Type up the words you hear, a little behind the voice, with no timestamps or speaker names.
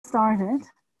started.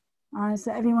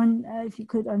 So everyone, if you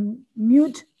could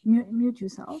mute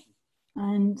yourself,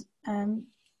 and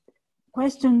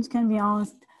questions can be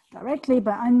asked directly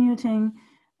by unmuting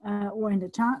or in the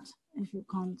chat if you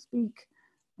can't speak.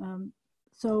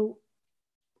 So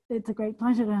it's a great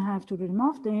pleasure to have Tudor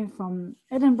Dimofte from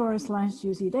Edinburgh /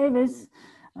 UCDavis,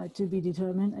 to be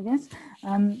determined, I guess,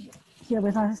 here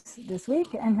with us this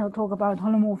week, and he'll talk about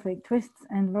holomorphic twists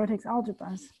and vertex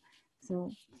algebras. So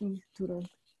please, Tudor.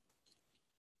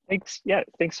 Thanks. Yeah,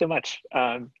 thanks so much.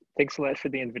 Thanks a lot for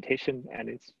the invitation, and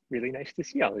it's really nice to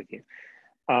see all of you.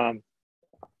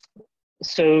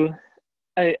 So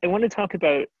I want to talk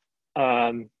about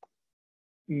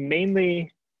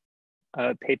mainly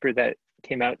a paper that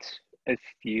came out a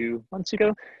few months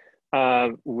ago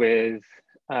with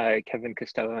Kevin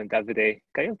Costello and Davide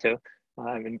Gaiotto.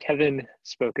 And Kevin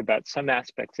spoke about some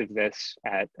aspects of this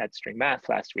at String Math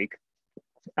last week.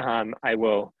 I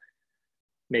will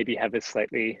maybe have a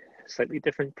slightly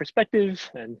different perspective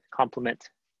and complement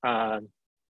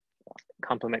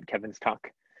Kevin's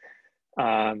talk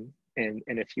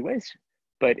in a few ways,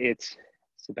 but it's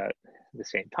about the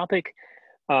same topic.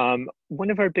 One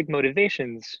of our big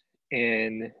motivations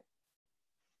in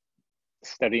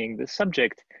studying this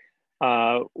subject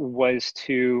was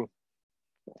to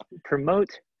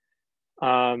promote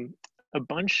a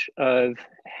bunch of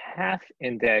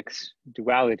half-index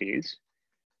dualities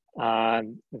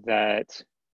that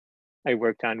I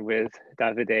worked on with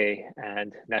Davide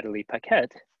and Natalie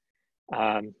Paquette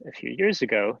a few years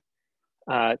ago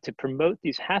to promote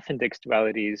these half-index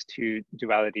dualities to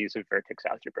dualities of vertex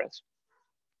algebras,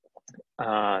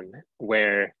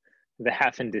 where the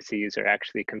half indices are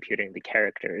actually computing the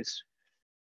characters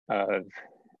of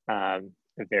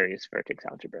various vertex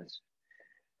algebras.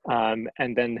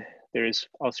 And then there's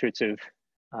all sorts of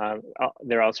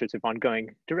there are all sorts of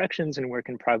ongoing directions and work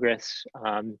in progress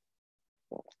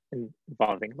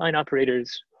involving line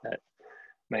operators that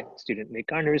my student Nate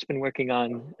Garner has been working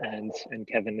on, and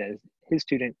Kevin and his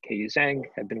student Keiyu Zhang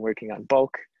have been working on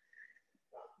bulk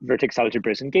vertex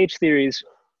algebras and gauge theories.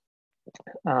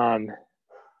 I'll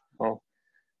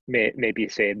maybe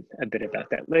say a bit about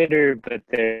that later, but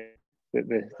the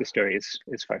story is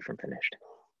far from finished.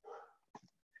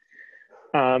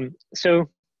 So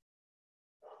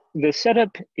the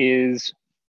setup is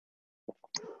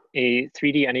a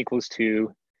 3D n equals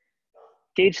 2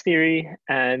 gauge theory,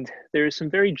 and there are some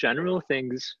very general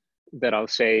things that I'll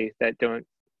say that don't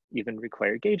even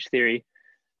require gauge theory.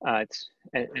 It's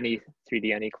any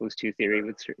 3D n equals 2 theory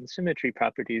with certain symmetry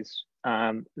properties,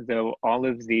 though all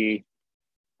of the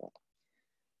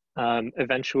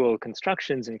eventual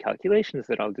constructions and calculations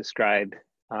that I'll describe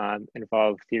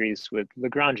involve theories with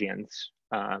Lagrangians,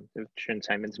 the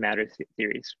Chern-Simons matter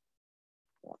theories.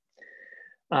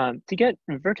 To get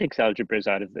vertex algebras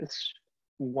out of this,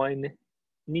 one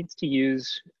needs to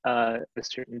use a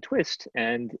certain twist,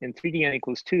 and in 3D n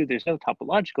equals 2, there's no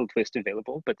topological twist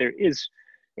available, but there is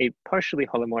a partially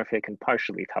holomorphic and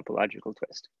partially topological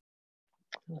twist.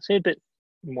 I'll say a bit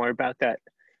more about that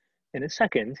in a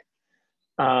second.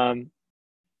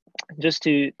 Just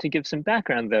to give some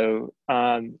background though,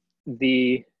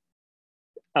 the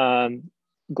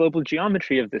global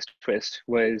geometry of this twist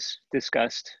was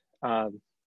discussed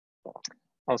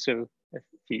also a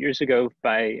few years ago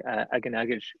by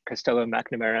Aganagaj, Costello,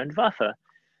 McNamara, and Vafa.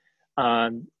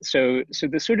 So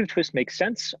this sort of twist makes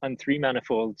sense on 3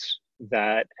 manifolds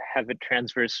that have a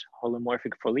transverse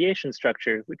holomorphic foliation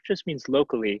structure, which just means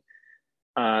locally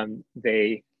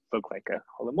they look like a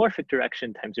holomorphic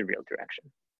direction times a real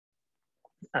direction.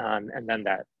 And then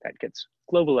that gets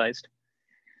globalized.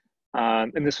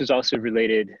 And this was also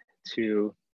related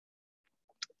to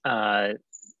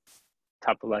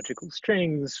topological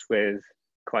strings with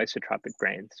coisotropic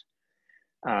branes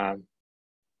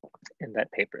in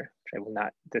that paper, which I will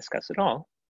not discuss at all.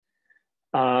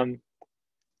 Upon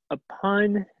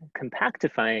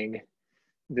compactifying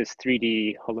this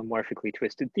 3D holomorphically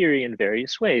twisted theory in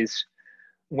various ways,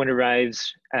 one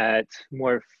arrives at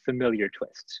more familiar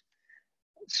twists.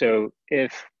 So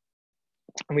if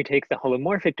we take the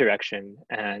holomorphic direction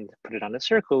and put it on a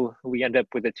circle, we end up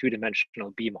with a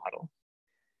 2-dimensional B model.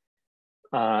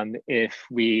 If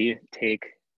we take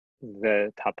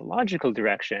the topological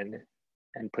direction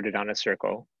and put it on a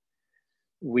circle,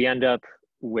 we end up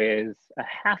with a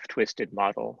half-twisted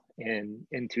model in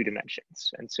 2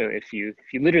 dimensions. And so if you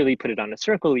literally put it on a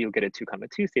circle, you'll get a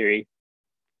 2,2 theory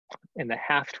in the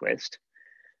half-twist,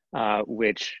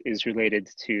 which is related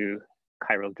to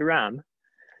chiral Durham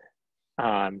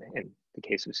in the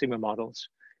case of sigma models.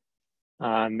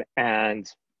 And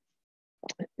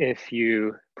if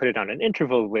you put it on an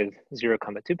interval with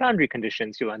 0,2 boundary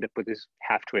conditions, you'll end up with this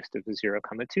half twist of the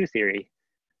 0,2 theory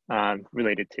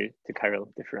related to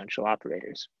chiral differential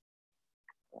operators.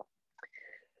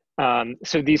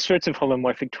 So these sorts of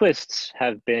holomorphic twists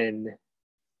have been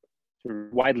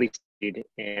widely studied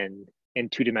in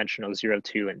two-dimensional 0,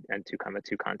 2, and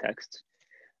 2,2 contexts.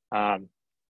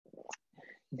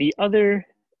 The other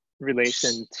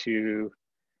relation to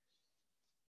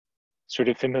sort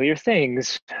of familiar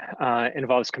things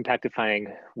involves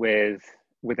compactifying with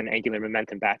an angular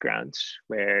momentum background,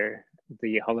 where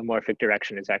the holomorphic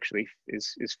direction is actually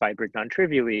is fibered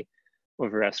non-trivially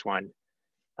over S1,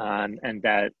 and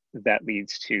that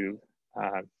leads to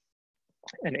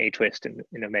an A twist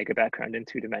in omega background in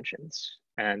 2 dimensions.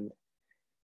 And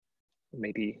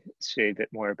maybe say a bit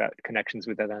more about connections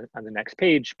with that on the next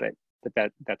page, but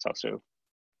that's also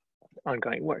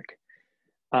ongoing work.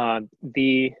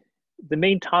 The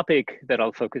main topic that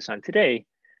I'll focus on today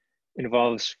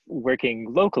involves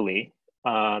working locally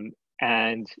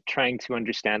and trying to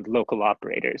understand local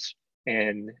operators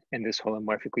in this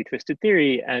holomorphically twisted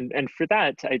theory. And for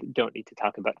that, I don't need to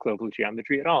talk about global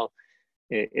geometry at all.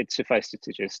 It suffices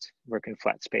to just work in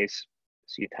flat space,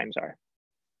 C times R.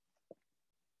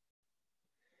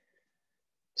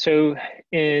 So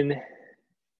in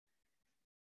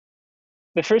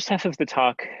the first half of the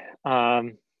talk,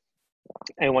 I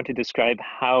want to describe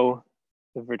how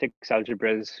the vertex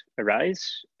algebras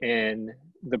arise in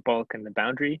the bulk and the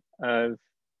boundary of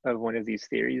one of these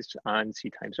theories on C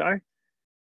times R.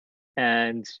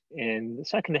 And in the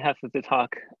second half of the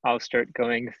talk, I'll start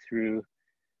going through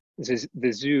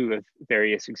the zoo of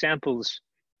various examples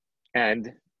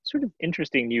and sort of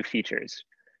interesting new features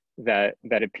that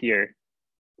appear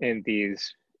in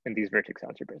these vertex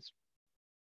algebras.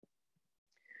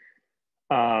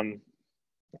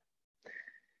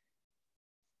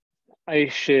 I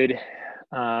should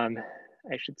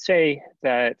say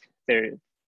that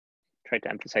tried to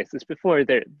emphasize this before.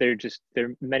 There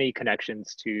are many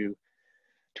connections to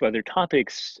other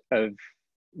topics of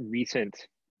recent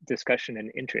discussion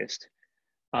and interest.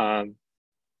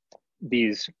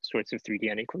 These sorts of 3D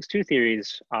n equals 2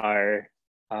 theories are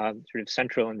sort of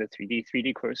central in the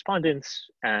 3D correspondence,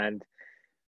 and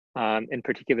in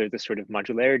particular, the sort of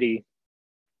modularity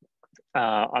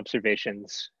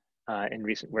observations in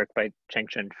recent work by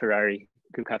Chengchen, Ferrari,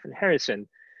 Gukoff, and Harrison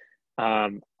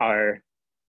have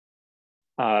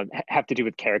to do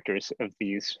with characters of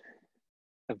these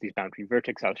boundary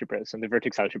vertex algebras, and the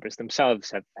vertex algebras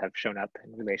themselves have shown up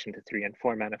in relation to 3 and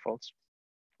 4 manifolds.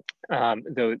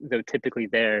 Though typically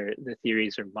the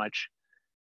theories are much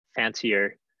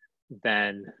fancier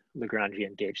than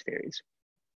Lagrangian gauge theories.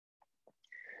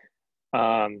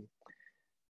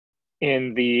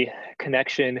 In the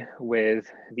connection with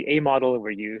the A model,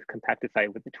 where you compactify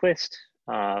with the twist,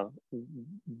 all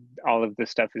of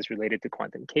this stuff is related to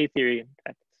quantum K theory.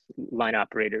 That's line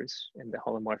operators in the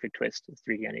holomorphic twist of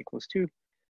 3D n equals 2.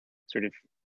 Sort of,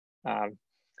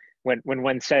 when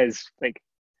one says like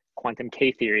quantum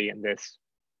K theory in this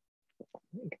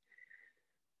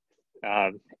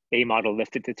A model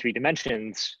lifted to 3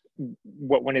 dimensions,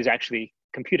 what one is actually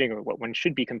computing, or what one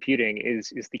should be computing,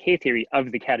 is the K theory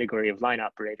of the category of line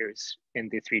operators in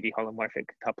the 3D holomorphic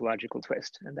topological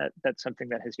twist. And that's something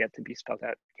that has yet to be spelled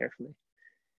out carefully.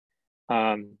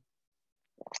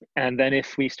 And then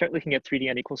if we start looking at 3D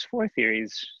n equals 4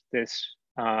 theories, this,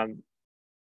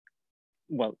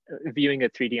 viewing a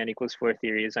 3D n equals 4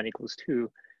 theory as n equals 2,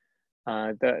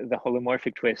 the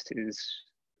holomorphic twist is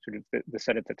sort of the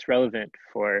setup that's relevant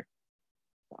for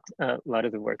a lot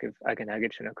of the work of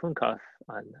Aganagic and Okunkov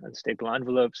on stable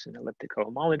envelopes and elliptic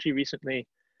cohomology recently.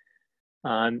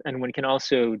 And one can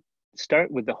also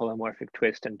start with the holomorphic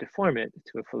twist and deform it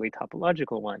to a fully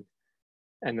topological one.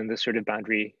 And then the sort of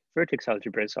boundary vertex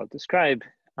algebras I'll describe,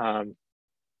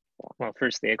 well,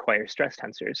 first they acquire stress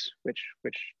tensors, which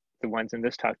the ones in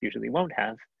this talk usually won't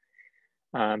have.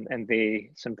 And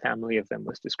some family of them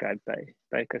was described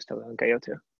by Costello and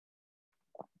Gaiotto.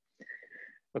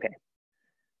 Okay,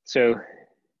 so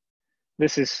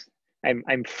this is,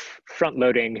 I'm front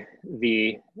loading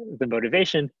the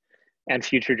motivation and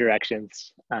future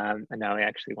directions. And now I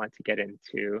actually want to get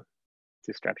into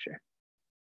structure.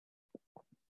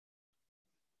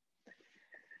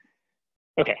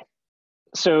 Okay,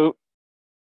 so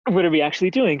what are we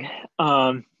actually doing?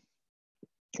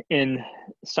 In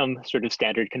some sort of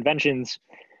standard conventions,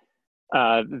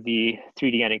 the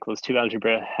 3D n equals 2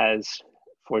 algebra has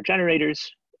 4 generators,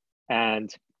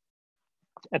 and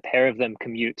a pair of them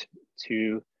commute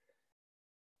to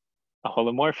a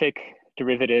holomorphic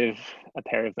derivative, a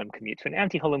pair of them commute to an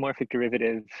anti-holomorphic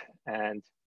derivative, and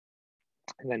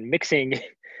and then mixing Q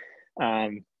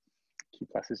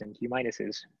pluses and Q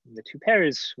minuses in the two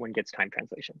pairs, one gets time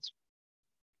translations.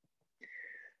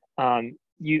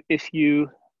 If you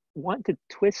want to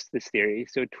twist this theory,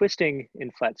 so twisting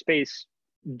in flat space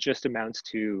just amounts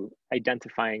to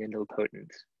identifying a nilpotent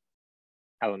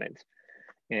element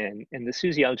in the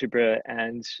SUSY algebra,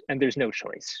 and there's no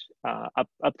choice.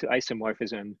 Up to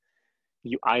isomorphism,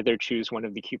 you either choose one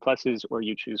of the Q pluses or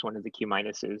you choose one of the Q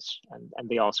minuses, and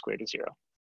they all square to 0.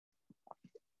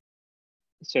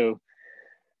 So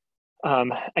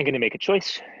I'm going to make a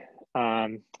choice.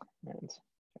 And I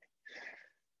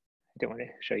don't want to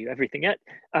show you everything yet.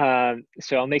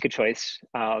 So I'll make a choice.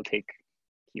 I'll take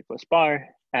Q plus bar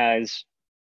as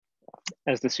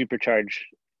the supercharge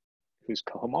whose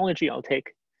cohomology I'll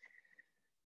take.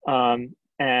 And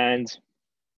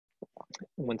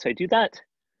once I do that,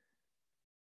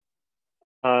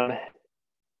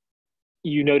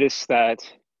 you notice that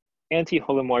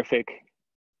anti-holomorphic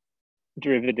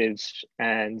derivatives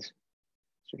and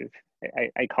sort of,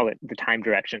 I call it the time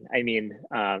direction. I mean,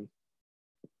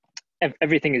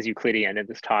 everything is Euclidean in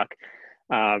this talk.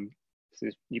 This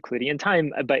is Euclidean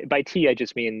time. By T, I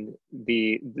just mean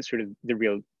the sort of the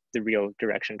real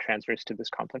direction transverse to this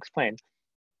complex plane.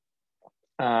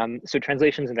 So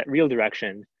translations in that real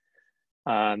direction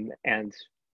and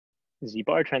Z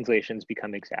bar translations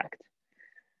become exact.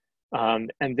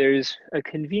 And there's a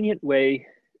convenient way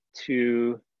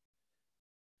to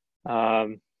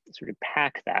sort of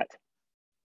pack that.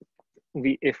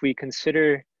 If we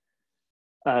consider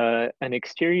an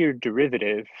exterior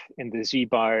derivative in the Z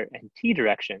bar and T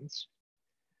directions,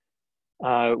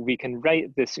 we can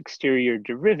write this exterior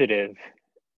derivative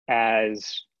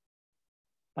as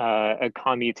a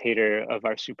commutator of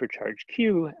our supercharge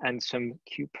Q and some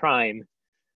Q prime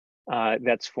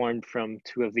that's formed from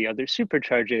two of the other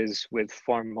supercharges with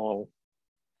formal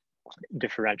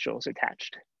differentials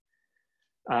attached.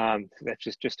 So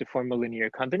that's just a formal linear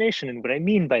combination. And what I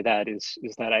mean by that is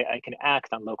that I can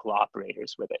act on local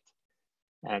operators with it.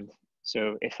 And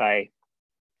so if when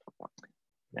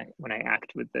I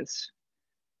act with this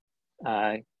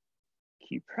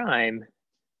Q prime,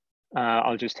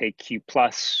 I'll just take Q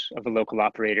plus of a local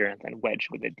operator and then wedge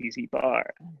with a DZ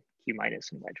bar, Q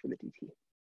minus and wedge with a DT.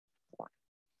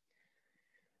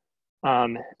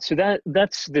 So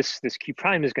that's this Q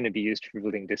prime is going to be used for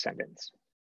ruling descendants.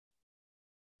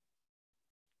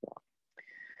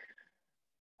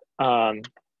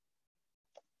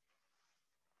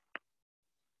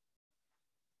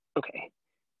 Okay.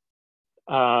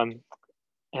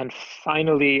 And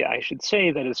finally, I should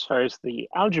say that as far as the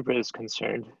algebra is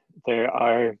concerned, there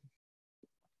are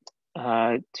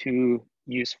two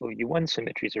useful U1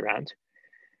 symmetries around.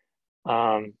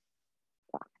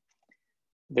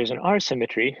 There's an R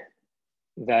symmetry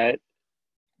that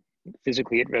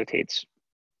physically it rotates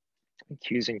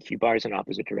Q's and Q bars in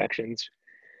opposite directions.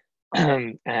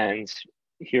 And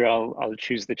here I'll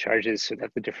choose the charges so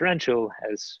that the differential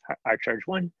has R charge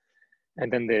 1,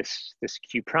 and then this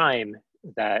Q prime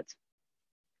that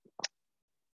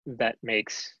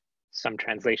makes some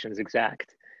translations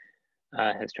exact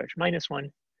has charge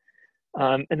 -1.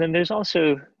 And then there's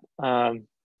also, so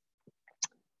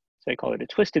I call it a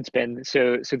twisted spin.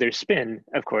 So there's spin,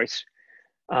 of course,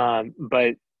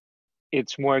 but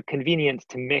it's more convenient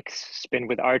to mix spin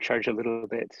with R charge a little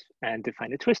bit and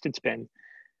define a twisted spin,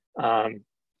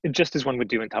 just as one would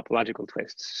do in topological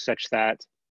twists, such that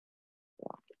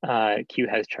Q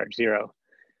has charge 0.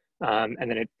 And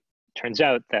then it turns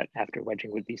out that after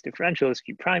wedging with these differentials,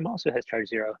 Q prime also has charge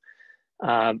 0,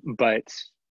 but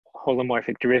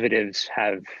holomorphic derivatives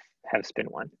have spin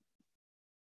 1.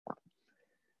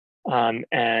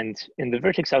 And in the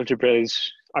vertex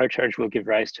algebras, R charge will give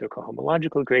rise to a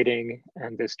cohomological grading,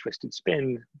 and this twisted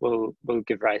spin will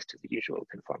give rise to the usual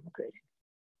conformal grading.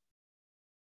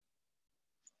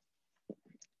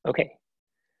 Okay,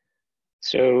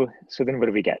 so then what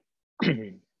do we get?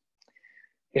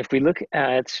 If we look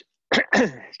at,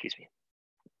 excuse me,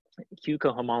 Q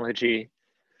cohomology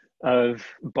of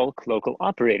bulk local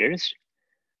operators,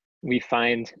 we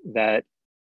find that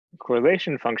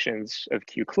correlation functions of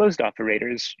Q closed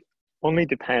operators only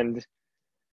depend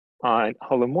on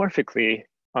holomorphically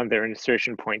on their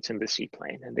insertion points in the C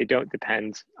plane, and they don't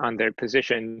depend on their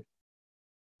position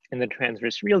in the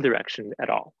transverse real direction at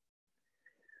all.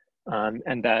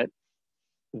 And that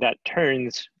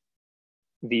turns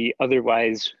the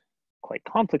otherwise quite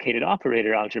complicated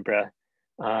operator algebra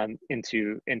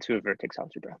into a vertex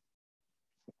algebra.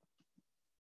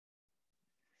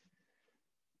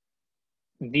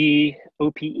 The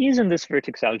OPEs in this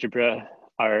vertex algebra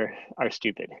are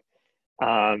stupid,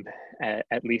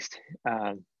 at least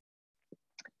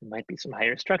There might be some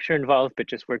higher structure involved, but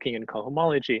just working in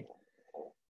cohomology.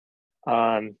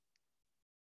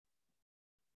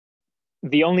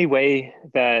 The only way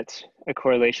that a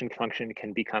correlation function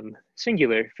can become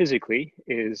singular physically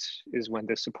is when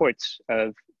the supports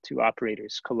of two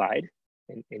operators collide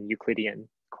in Euclidean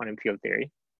quantum field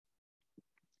theory.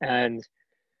 And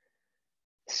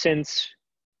since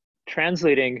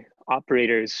translating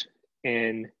operators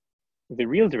in the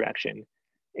real direction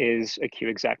is a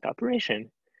Q-exact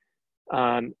operation,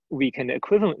 we can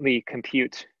equivalently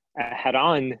compute a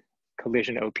head-on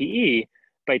collision OPE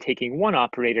by taking one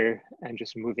operator and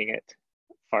just moving it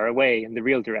far away in the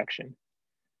real direction.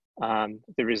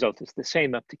 The result is the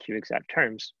same up to Q-exact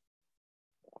terms.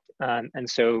 And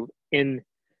so in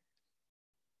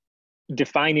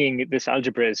defining this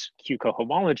algebra's Q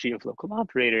cohomology of local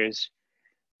operators,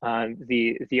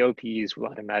 the OPEs will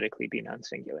automatically be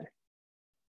non-singular.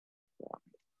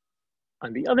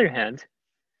 On the other hand,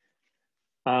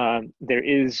 there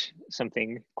is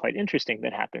something quite interesting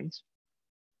that happens.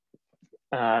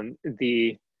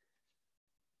 The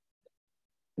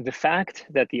fact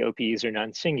that the OPEs are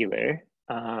non-singular,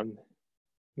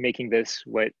 making this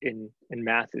what in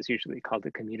math is usually called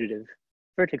a commutative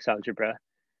vertex algebra,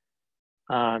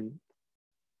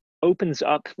 opens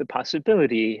up the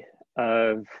possibility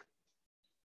of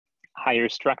higher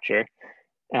structure.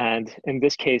 And in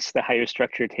this case, the higher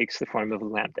structure takes the form of a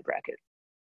lambda bracket,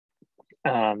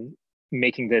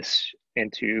 making this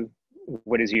into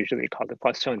what is usually called a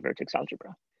Poisson vertex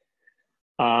algebra.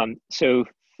 So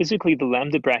physically, the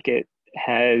lambda bracket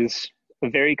has a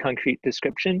very concrete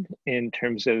description in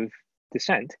terms of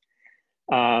descent.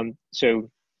 So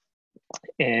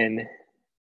in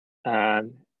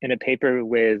a paper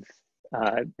with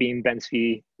Beam,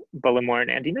 Bensky, Bullimore,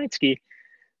 and Andy Knightsky,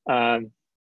 I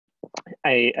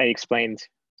explained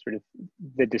sort of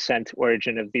the descent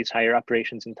origin of these higher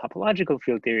operations in topological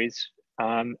field theories.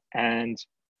 And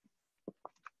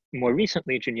more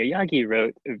recently, Junya Yagi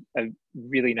wrote a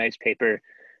really nice paper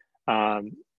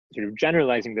sort of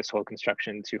generalizing this whole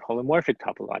construction to holomorphic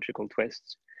topological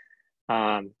twists.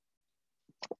 And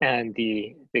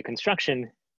the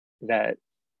construction that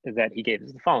he gave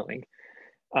is the following.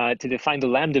 To define the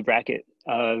lambda bracket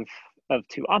of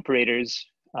two operators,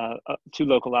 two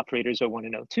local operators O1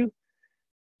 and O2,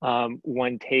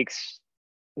 one takes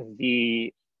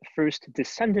the first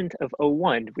descendant of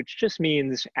O1, which just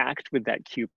means act with that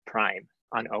Q prime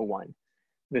on O1.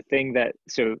 The thing that,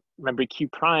 so remember Q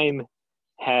prime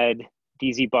had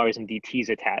DZ bars and DTs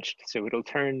attached, so it'll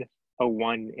turn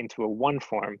O1 into a one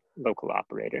form local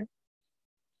operator.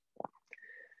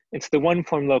 It's the one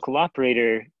form local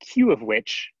operator, Q of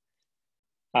which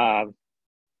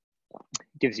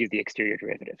gives you the exterior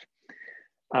derivative.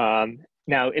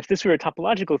 Now, if this were a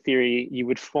topological theory, you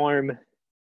would form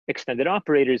extended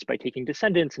operators by taking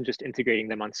descendants and just integrating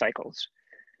them on cycles.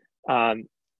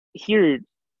 Here,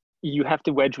 you have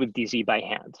to wedge with DZ by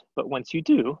hand, but once you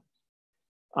do,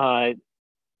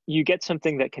 you get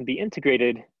something that can be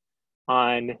integrated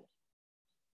on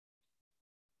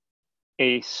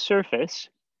a surface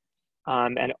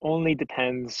and only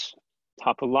depends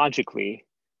topologically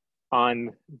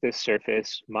on this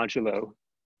surface modulo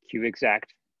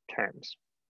Q-exact terms.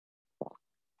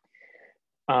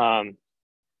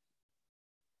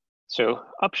 So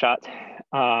upshot,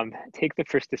 take the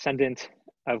first descendant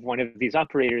of one of these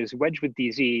operators, wedge with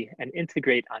DZ, and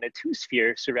integrate on a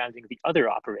two-sphere surrounding the other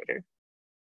operator.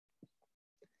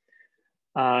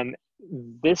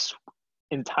 This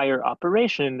entire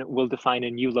operation will define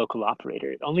a new local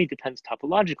operator. It only depends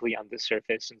topologically on the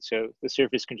surface, and so the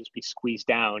surface can just be squeezed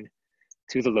down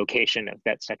to the location of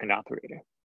that second operator.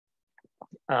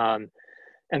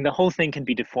 And the whole thing can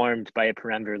be deformed by a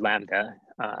parameter lambda,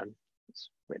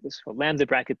 where this whole lambda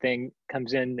bracket thing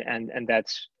comes in, and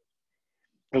that's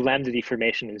the lambda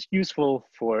deformation is useful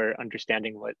for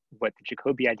understanding what the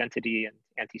Jacobi identity and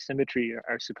anti-symmetry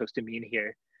are supposed to mean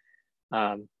here.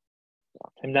 I'm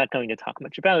not going to talk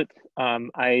much about.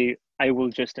 I will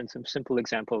just, in some simple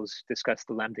examples, discuss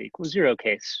the lambda equals 0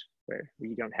 case, where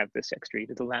we don't have this x3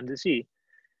 to the lambda z.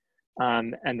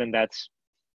 And then that's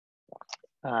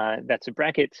a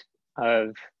bracket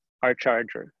of R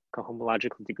charge or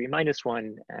cohomological degree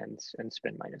 -1 and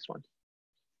spin -1.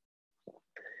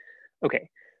 Okay,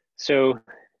 so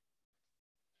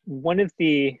one of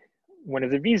the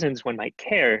reasons one might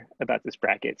care about this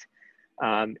bracket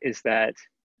is that,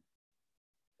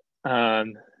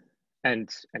 and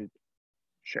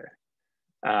sure,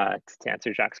 to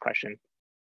answer Jacques' question,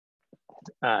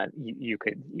 you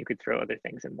could throw other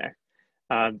things in there.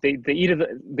 The e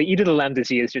to the lambda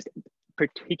z is just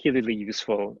particularly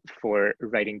useful for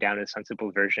writing down a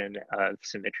sensible version of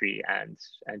symmetry and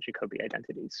Jacobi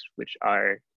identities, which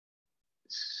are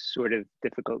sort of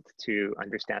difficult to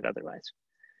understand otherwise.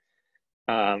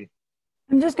 I'm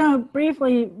just going to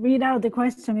briefly read out the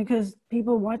question because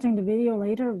people watching the video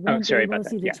later won't be able to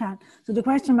see the chat. So the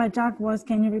question by Jack was,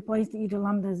 can you replace the e to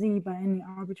lambda z by any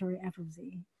arbitrary f of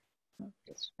z? So.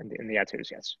 Yes, and the answer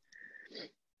is yes.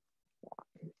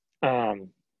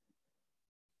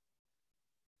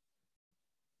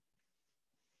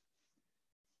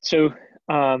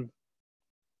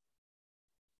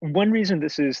 One reason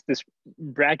this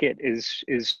bracket is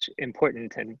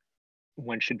important, and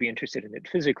one should be interested in it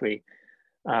physically,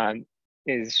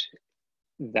 is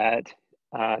that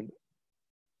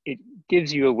it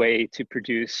gives you a way to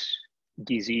produce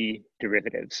dz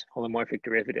derivatives, holomorphic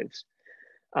derivatives.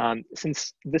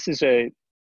 Since this is a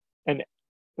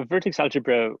vertex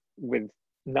algebra with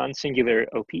non-singular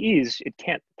OPEs, it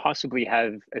can't possibly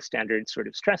have a standard sort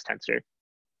of stress tensor,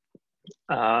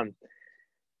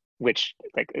 which,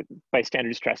 like, by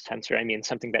standard stress tensor, I mean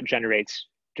something that generates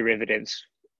derivatives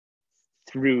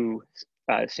through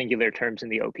singular terms in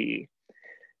the OPE.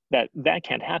 That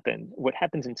can't happen. What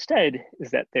happens instead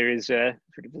is that there is a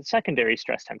sort of a secondary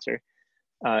stress tensor.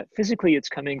 Physically, it's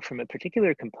coming from a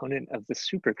particular component of the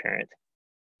supercurrent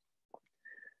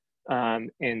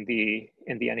in the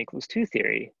n=2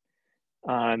 theory,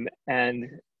 and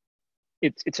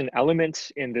it's an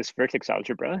element in this vertex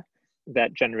algebra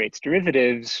that generates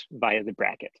derivatives via the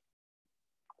bracket.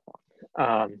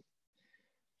 And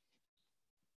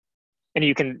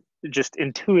you can just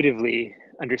intuitively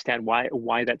understand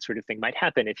why that sort of thing might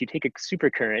happen. If you take a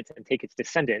supercurrent and take its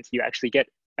descendant, you actually get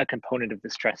a component of the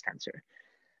stress tensor.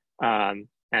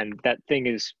 And that thing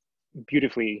is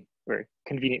beautifully or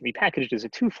conveniently packaged as a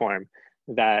two-form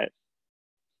that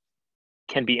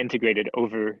can be integrated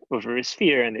over a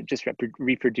sphere, and it just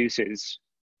reproduces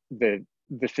the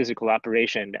physical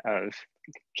operation of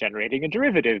generating a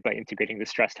derivative by integrating the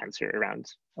stress tensor around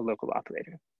a local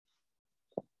operator.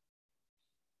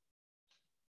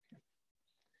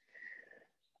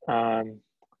 Sorry,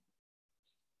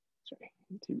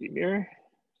 2D mirror.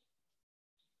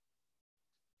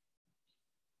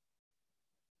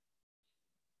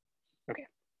 Okay.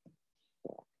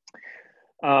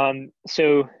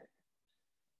 So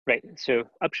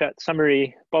upshot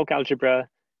summary, bulk algebra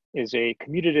is a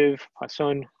commutative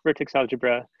Poisson vertex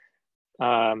algebra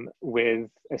with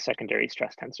a secondary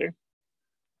stress tensor.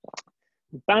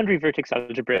 Boundary vertex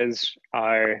algebras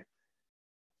are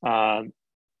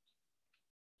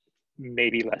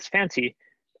maybe less fancy.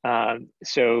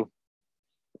 So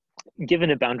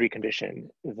given a boundary condition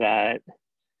that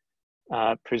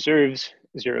preserves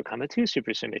 0, 2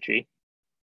 supersymmetry,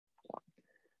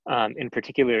 in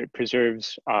particular, it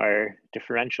preserves our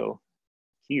differential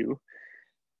Q,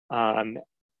 and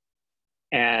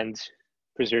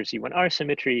preserves U1R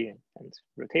symmetry and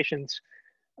rotations.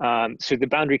 So the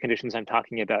boundary conditions I'm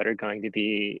talking about are going to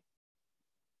be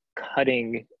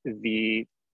cutting the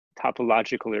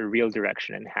topological or real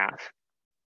direction in half.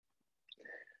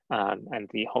 And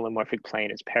the holomorphic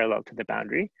plane is parallel to the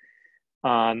boundary.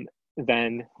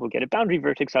 Then we'll get a boundary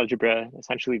vertex algebra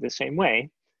essentially the same way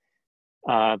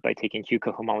by taking Q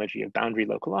cohomology of boundary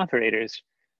local operators.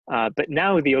 But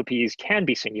now the OPEs can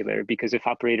be singular because if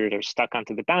operators are stuck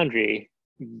onto the boundary,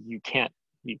 you can't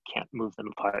move them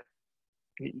apart.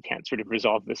 You can't sort of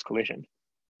resolve this collision.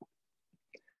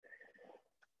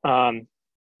 In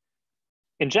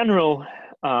general,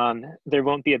 there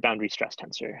won't be a boundary stress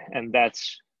tensor, and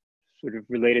that's sort of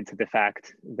related to the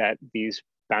fact that these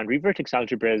boundary vertex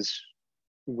algebras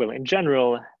will in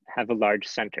general have a large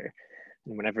center.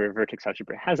 And whenever a vertex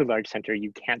algebra has a large center,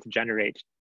 you can't generate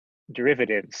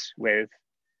derivatives with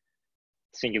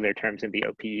singular terms in the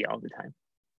OPE all the time.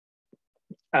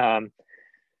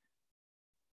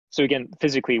 So again,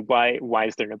 physically, why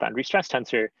is there no boundary stress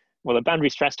tensor? Well, a boundary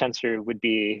stress tensor would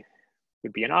be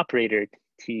an operator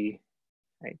T,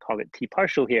 I call it T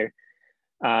partial here,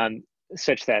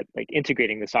 such that like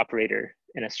integrating this operator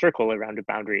in a circle around a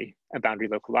boundary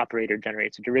local operator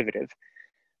generates a derivative.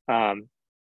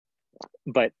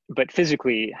 But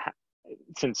physically,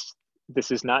 since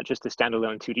this is not just a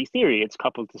standalone 2D theory, it's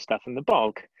coupled to stuff in the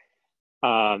bulk,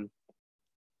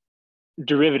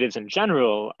 derivatives in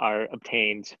general are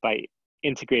obtained by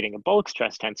integrating a bulk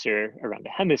stress tensor around a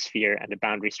hemisphere and a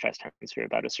boundary stress tensor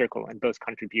about a circle, and both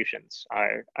contributions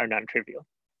are non-trivial.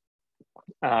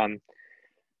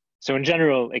 So in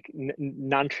general, like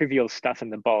non-trivial stuff in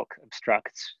the bulk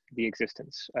obstructs the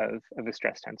existence of a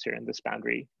stress tensor in this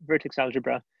boundary vertex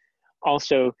algebra.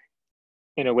 Also,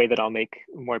 in a way that I'll make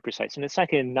more precise in a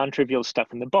second, non-trivial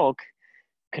stuff in the bulk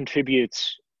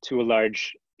contributes to a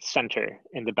large center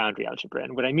in the boundary algebra.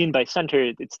 And what I mean by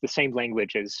center, it's the same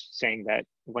language as saying that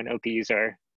when OPEs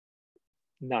are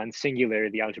non-singular,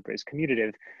 the algebra is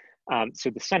commutative. So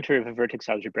the center of a vertex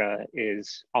algebra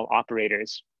is all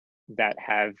operators that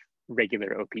have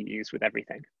regular OPEs with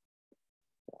everything.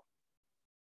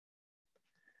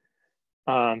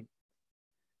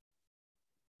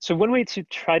 So one way to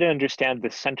try to understand the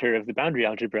center of the boundary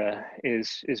algebra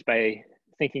is by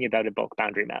thinking about a bulk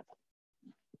boundary map.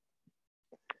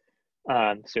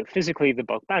 So physically, the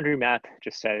bulk boundary map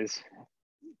just says,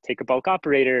 take a bulk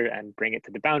operator and bring it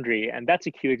to the boundary, and that's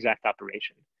a Q-exact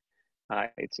operation.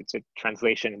 It's a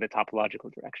translation in the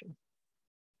topological direction.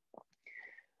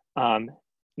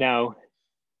 Now,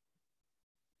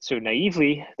 so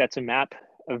naively, that's a map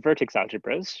of vertex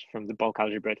algebras from the bulk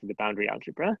algebra to the boundary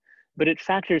algebra, but it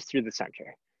factors through the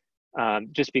center,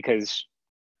 just because,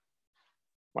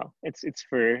 well, it's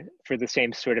for the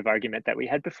same sort of argument that we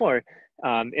had before.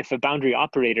 If a boundary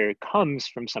operator comes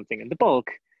from something in the bulk,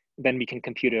 then we can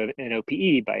compute an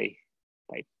OPE by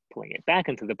pulling it back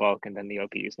into the bulk, and then the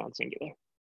OPE is non-singular.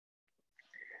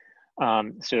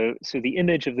 So the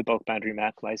image of the bulk boundary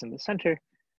map lies in the center.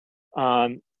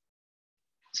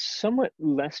 Somewhat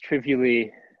less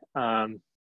trivially,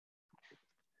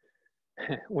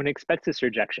 one expects a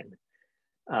surjection.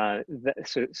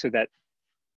 So that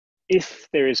if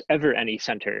there is ever any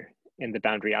center in the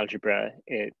boundary algebra,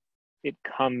 it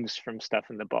comes from stuff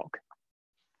in the bulk.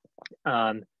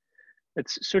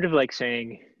 It's sort of like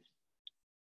saying,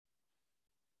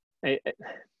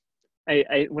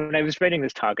 when I was writing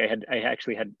this talk, I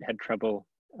actually had trouble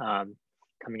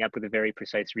coming up with a very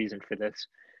precise reason for this.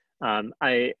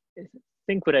 I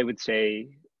think what I would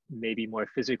say, maybe more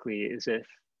physically, is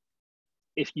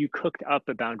if you cooked up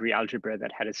a boundary algebra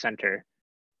that had a center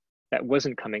that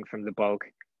wasn't coming from the bulk,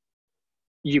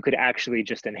 you could actually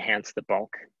just enhance the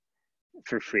bulk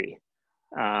for free,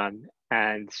 and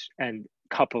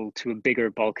couple to a bigger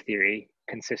bulk theory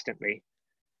consistently,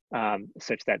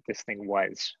 such that this thing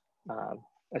was a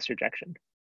surjection.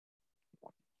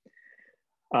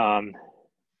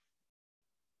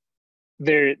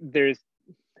 There's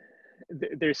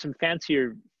some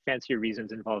fancier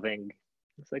reasons involving,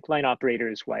 it's like line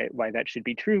operators, why that should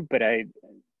be true, but I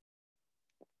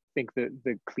think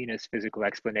the cleanest physical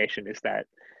explanation is that,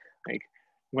 like,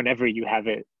 whenever you have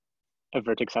a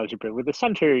vertex algebra with a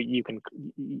center, you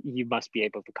must be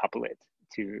able to couple it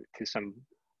to some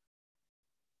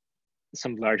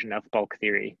large enough bulk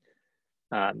theory,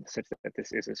 such that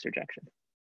this is a surjection.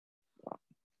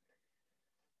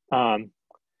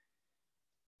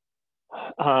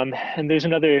 And there's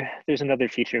another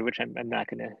feature which I'm not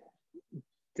going to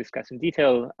discuss in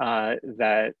detail,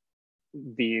 that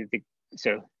the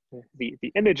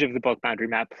image of the bulk boundary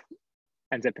map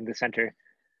ends up in the center,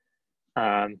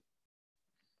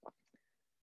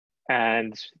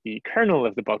 and the kernel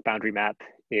of the bulk boundary map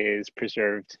is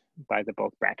preserved by the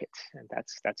bulk brackets, and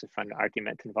that's a fun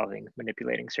argument involving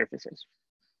manipulating surfaces.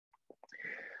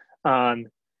 And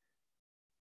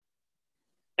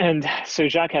so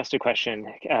Jacques asked a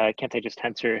question, can't I just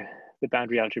tensor the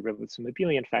boundary algebra with some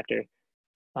abelian factor?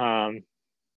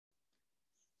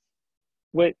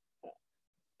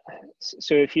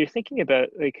 So if you're thinking about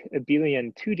like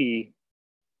abelian 2D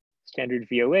standard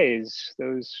VOAs,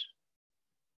 those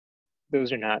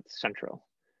are not central.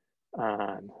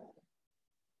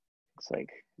 It's like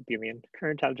abelian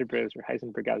current algebras or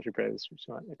Heisenberg algebras or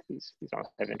so on. These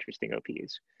all have interesting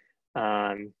OPs.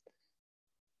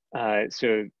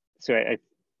 So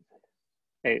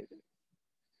I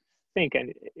think,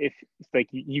 and if like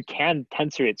you can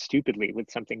tensor it stupidly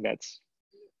with something that's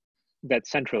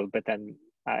central, but then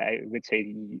I would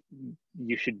say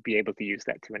you should be able to use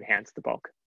that to enhance the bulk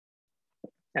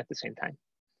at the same time.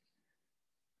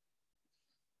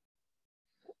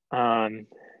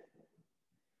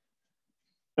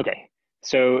 Okay,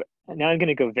 so now I'm going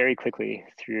to go very quickly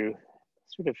through,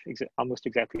 sort of almost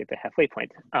exactly at the halfway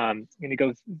point. I'm going to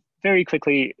go very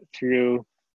quickly through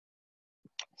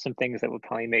some things that will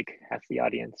probably make half the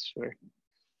audience, or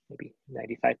maybe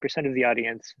 95% of the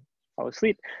audience, fall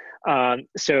asleep. There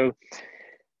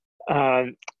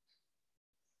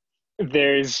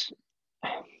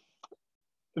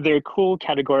are cool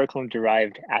categorical and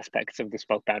derived aspects of this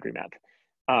bulk boundary map.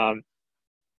 How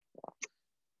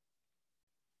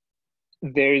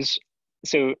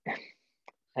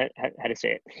to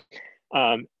say it?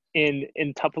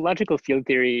 In topological field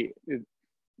theory,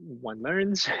 one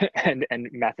learns, and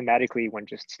mathematically one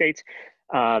just states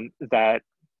that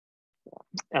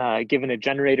given a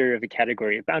generator of a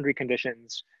category of boundary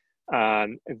conditions,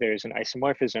 there's an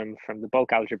isomorphism from the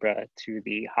bulk algebra to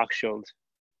the Hochschild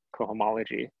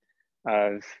cohomology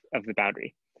of the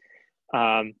boundary.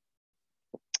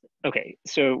 Okay,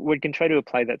 so we can try to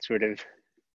apply that sort of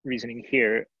reasoning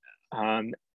here.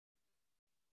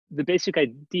 The basic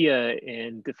idea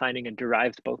in defining a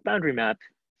derived bulk boundary map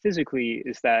physically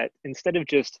is that instead of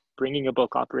just bringing a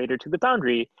bulk operator to the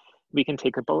boundary, we can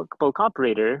take a bulk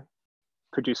operator,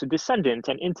 produce a descendant,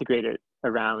 and integrate it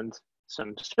around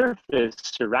some surface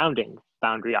surrounding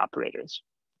boundary operators.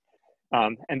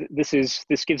 And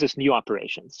this gives us new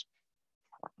operations.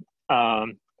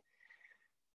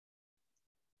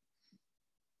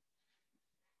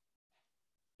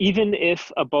 Even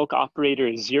if a bulk operator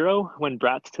is 0 when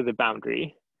brought to the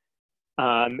boundary,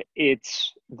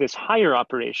 it's this higher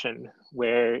operation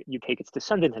where you take its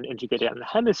descendant and integrate it on the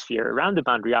hemisphere around the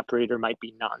boundary operator might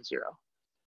be non-zero.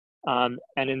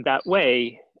 And in that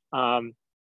way,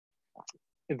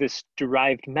 this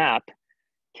derived map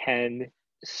can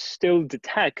still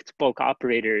detect bulk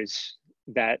operators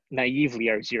that naively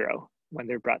are 0 when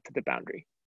they're brought to the boundary.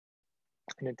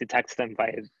 And it detects them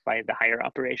by the higher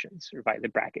operations or by the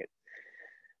bracket.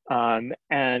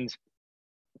 And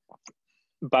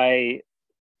by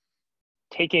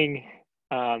taking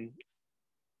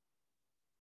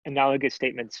analogous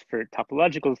statements for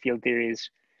topological field theories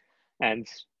and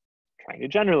trying to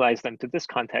generalize them to this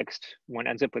context, one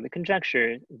ends up with a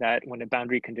conjecture that when a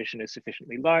boundary condition is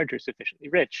sufficiently large or sufficiently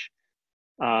rich,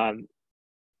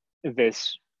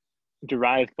 this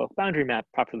derived bulk boundary map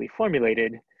properly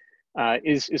formulated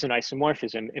is an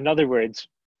isomorphism. In other words,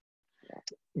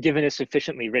 given a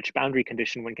sufficiently rich boundary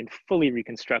condition, one can fully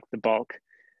reconstruct the bulk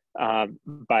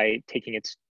by taking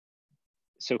its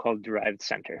so-called derived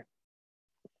center.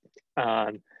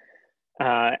 And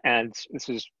this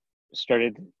is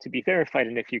started to be verified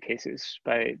in a few cases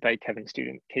by Kevin's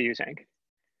student, Keiyu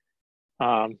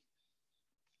Zhang.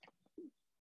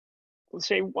 We'll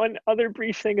say one other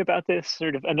brief thing about this,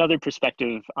 sort of another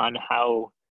perspective on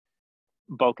how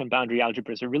bulk and boundary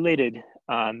algebras are related.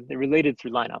 They're related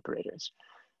through line operators.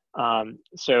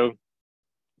 So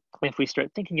if we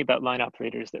start thinking about line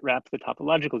operators that wrap the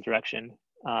topological direction,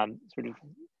 sort of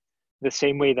the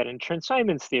same way that in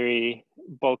Chern-Simons theory,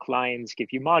 bulk lines give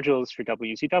you modules for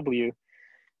WZW,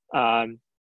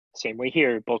 same way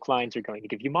here, bulk lines are going to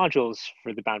give you modules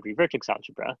for the boundary vertex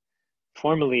algebra.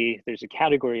 Formally, there's a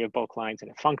category of bulk lines and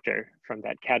a functor from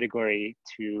that category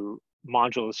to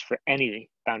modules for any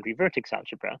boundary vertex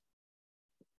algebra.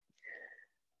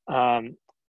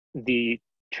 The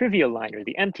trivial line or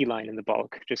the empty line in the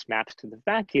bulk just maps to the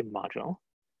vacuum module.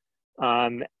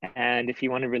 And if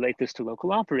you want to relate this to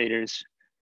local operators,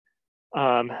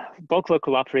 bulk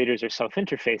local operators are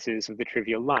self-interfaces of the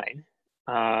trivial line.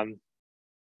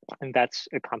 And that's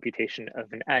a computation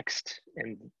of an X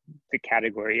in the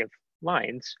category of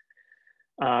lines.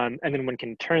 And then one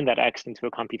can turn that X into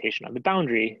a computation on the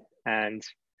boundary. And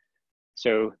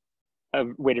so a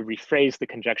way to rephrase the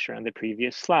conjecture on the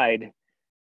previous slide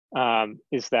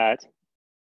is that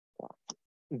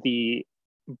the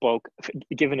bulk,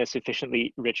 given a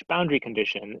sufficiently rich boundary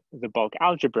condition, the bulk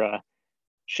algebra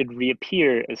should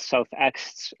reappear as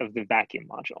self-X's of the vacuum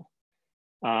module.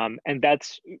 And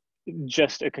that's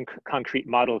just a concrete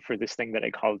model for this thing that I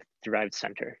called derived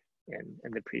center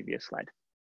in the previous slide.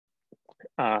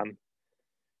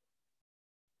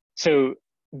 So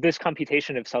this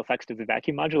computation of self-X to the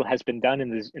vacuum module has been done in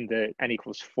the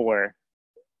n=4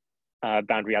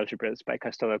 boundary algebras by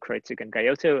Castello, Kreutzig, and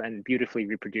Gaiotto, and beautifully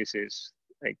reproduces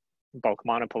like bulk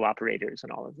monopole operators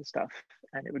and all of this stuff.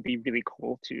 And it would be really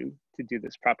cool to do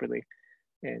this properly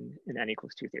in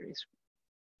n=2 theories.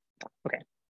 Okay,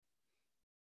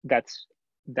 that's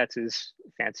as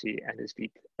fancy and as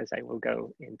deep as I will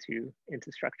go into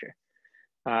structure.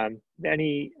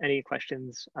 Any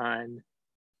questions on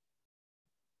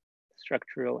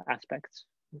structural aspects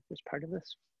of this part of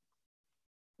this?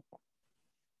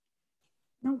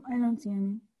 No, I don't see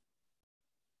any.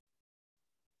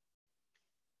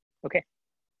 Okay.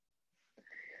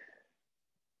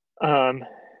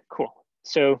 Cool.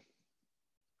 So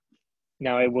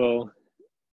now I will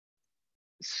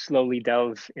slowly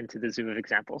delve into the zoo of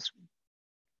examples.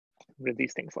 What do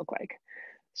these things look like?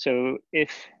 So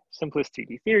if simplest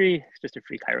 2D theory is just a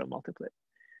free chiral multiplet.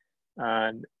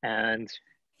 And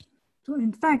so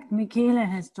in fact, Michele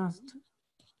has just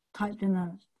typed in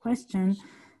a question.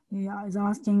 He is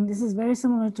asking, this is very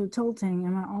similar to tilting.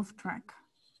 Am I off track?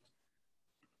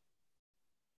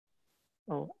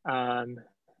 Oh,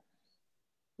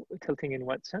 tilting in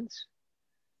what sense?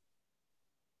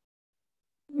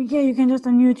 Okay, you can just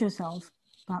unmute yourself.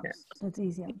 Perhaps yeah. That's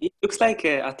easier. It looks like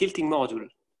a tilting module.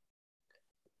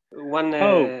 One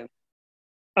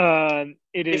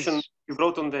it is. You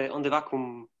wrote on the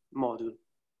vacuum module.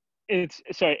 It's,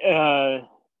 sorry,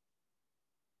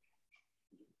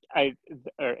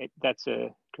 that's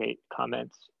a great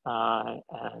comment,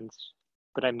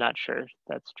 but I'm not sure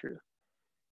that's true.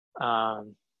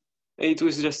 It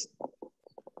was just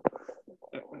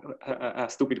a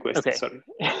stupid question, okay. sorry.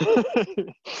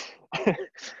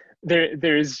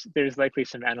 There's likely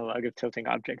some analog of tilting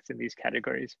objects in these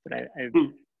categories, but I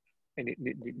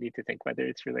need to think whether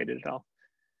it's related at all.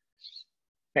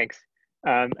 Thanks.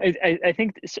 I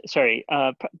think, sorry,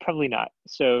 probably not.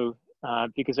 So,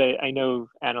 because I know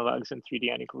analogs in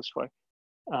 3D n equals 4.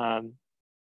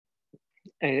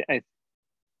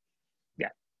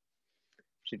 Yeah,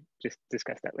 should just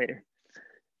discuss that later.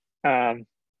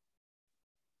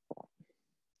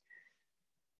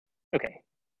 Okay,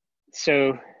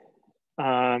 so,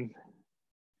 right,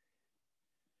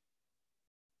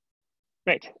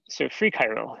 so free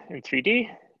chiral in 3D,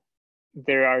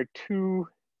 there are two,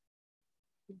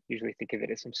 usually think of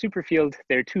it as some superfield.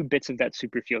 There are two bits of that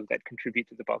superfield that contribute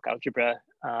to the bulk algebra,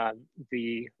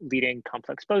 the leading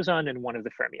complex boson and one of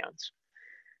the fermions.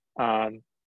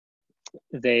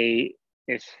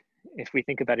 If we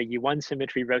think about a U1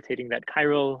 symmetry rotating that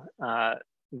chiral,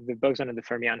 the boson and the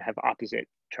fermion have opposite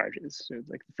charges. So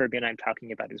like the fermion I'm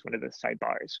talking about is one of the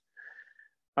sidebars.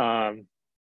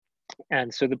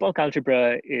 And so the bulk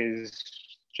algebra is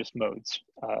just modes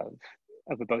of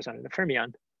a boson and a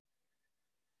fermion.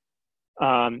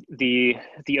 The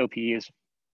OP is,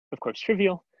 of course,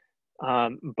 trivial,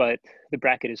 but the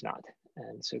bracket is not.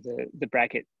 And so the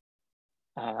bracket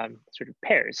sort of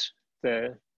pairs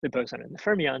the boson and the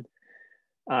fermion.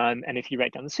 And if you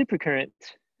write down the supercurrent,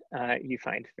 you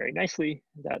find very nicely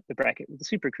that the bracket with the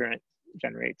supercurrent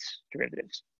generates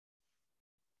derivatives.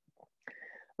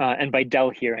 And by del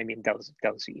here, I mean del z,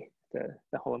 the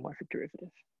holomorphic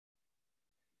derivative.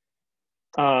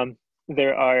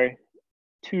 There are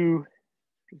two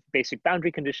basic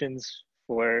boundary conditions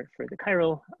for the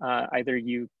chiral. Either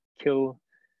you kill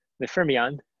the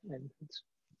fermion, and it's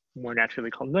more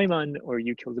naturally called Neumann, or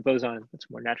you kill the boson, it's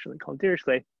more naturally called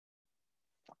Dirichlet.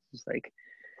 It's like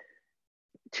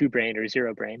 2 brain or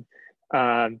 0 brain.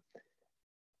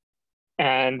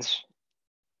 And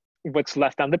what's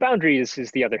left on the boundary is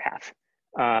the other half.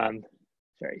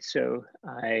 Sorry, so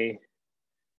I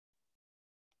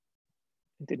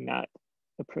did not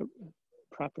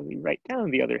properly write down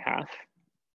the other half.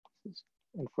 This is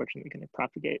unfortunately going to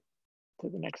propagate to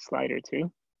the next slide or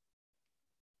two.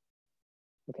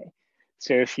 Okay,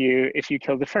 so if you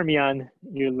kill the fermion,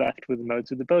 you're left with the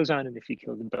modes of the boson, and if you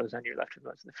kill the boson, you're left with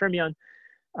modes of the fermion.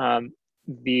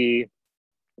 The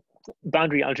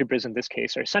boundary algebras in this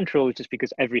case are central just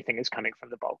because everything is coming from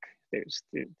the bulk. There's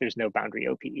no boundary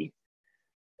OPE.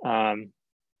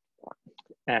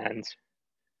 And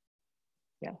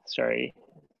yeah, sorry,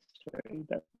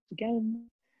 that again,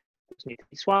 those need to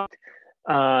be swapped.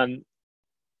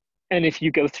 And if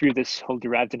you go through this whole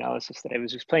derived analysis that I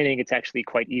was explaining, it's actually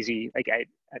quite easy. Like I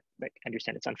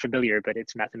understand it's unfamiliar, but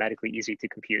it's mathematically easy to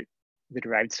compute the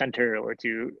derived center or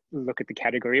to look at the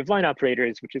category of line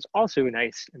operators, which is also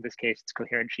nice. In this case, it's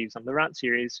coherent sheaves on the Laurent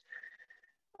series.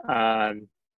 And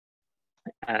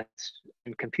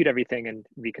compute everything and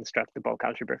reconstruct the bulk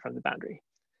algebra from the boundary.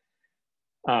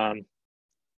 Okay.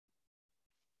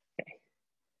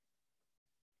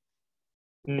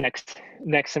 Next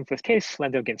simplest case,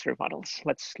 Landau-Ginzburg models.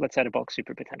 Let's add a bulk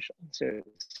superpotential. So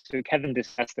Kevin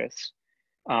discussed this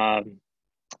and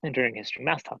during history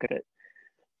math talk of it.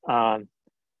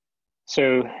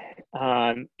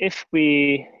 If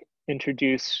we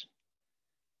introduce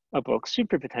a bulk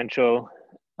superpotential,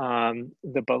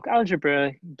 the bulk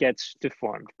algebra gets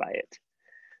deformed by it.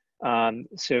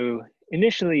 So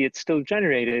initially, it's still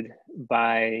generated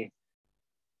by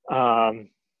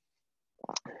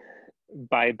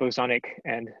bosonic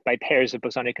and by pairs of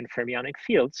bosonic and fermionic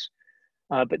fields,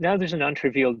 but now there's a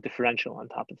non-trivial differential on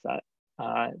top of that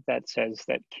that says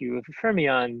that Q of a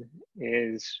fermion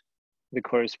is the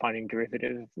corresponding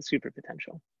derivative of the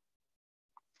superpotential.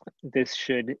 This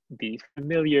should be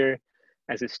familiar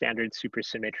as a standard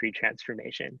supersymmetry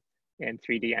transformation in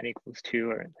 3D n equals 2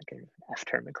 or like an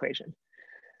F-term equation.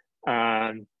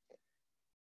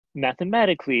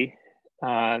 Mathematically,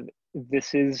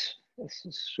 this is a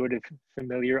sort of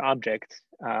familiar object.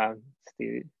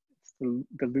 It's the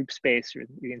loop space or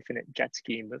the infinite jet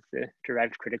scheme of the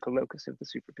derived critical locus of the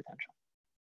superpotential.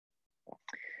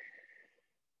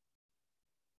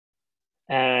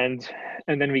 And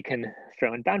then we can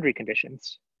throw in boundary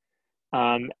conditions.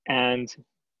 And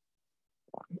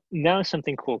now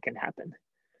something cool can happen.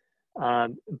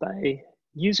 By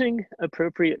using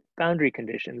appropriate boundary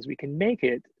conditions, we can make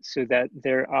it so that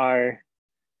there are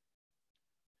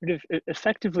sort of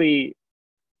effectively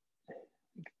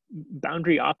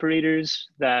boundary operators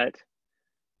that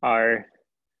are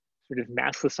sort of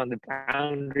massless on the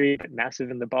boundary, but massive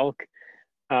in the bulk.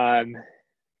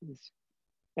 Is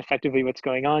effectively what's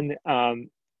going on.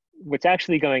 What's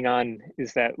actually going on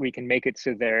is that we can make it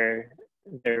so they're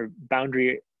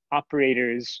boundary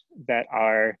operators that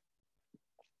are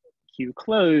Q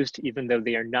closed, even though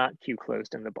they are not Q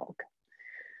closed in the bulk.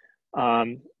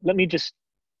 Let me just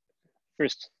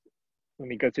first, let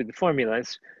me go through the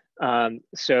formulas. The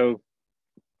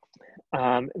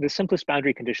simplest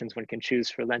boundary conditions one can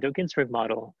choose for Landau-Ginzburg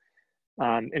model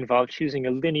involve choosing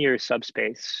a linear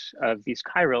subspace of these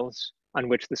chirals on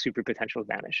which the superpotential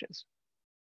vanishes.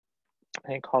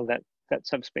 I call that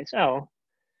subspace L.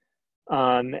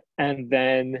 And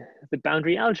then the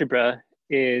boundary algebra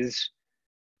is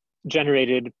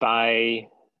generated by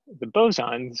the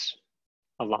bosons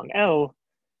along L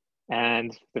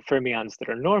and the fermions that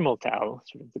are normal to L,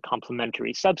 sort of the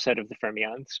complementary subset of the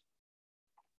fermions,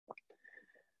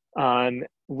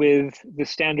 with the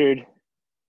standard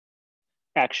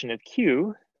action of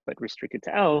Q, but restricted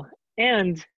to L,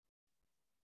 and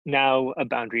now a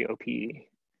boundary OPE.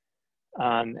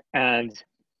 And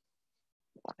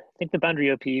I think the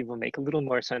boundary OPE will make a little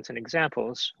more sense in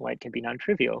examples, why it can be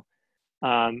non-trivial.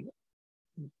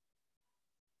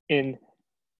 In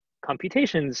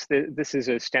computations, this is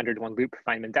a standard one loop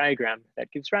Feynman diagram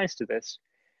that gives rise to this.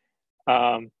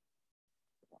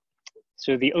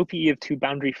 So the OPE of two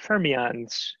boundary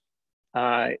fermions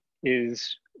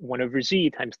is 1 over z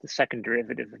times the second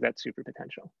derivative of that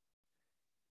superpotential.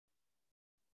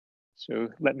 So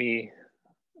let me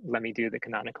do the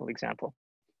canonical example.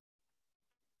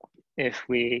 If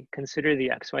we consider the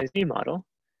XYZ model,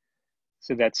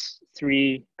 so that's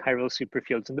 3 chiral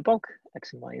superfields in the bulk,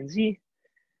 X and Y and Z.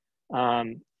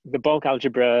 The bulk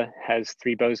algebra has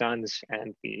 3 bosons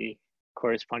and the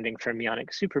corresponding fermionic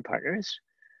superpartners.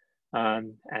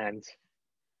 And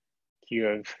Q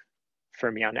of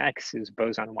fermion X is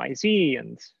boson YZ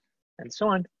and so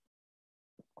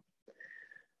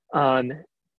on.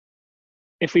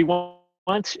 If we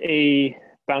want a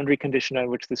boundary condition on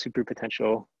which the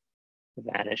superpotential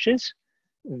vanishes,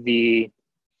 the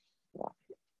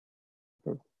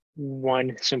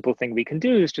one simple thing we can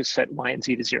do is just set Y and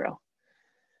Z to 0.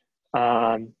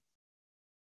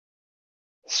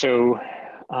 So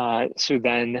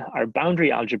then our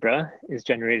boundary algebra is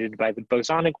generated by the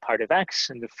bosonic part of X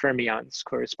and the fermions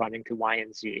corresponding to Y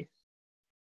and Z.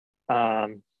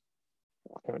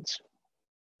 It's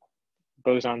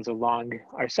bosons along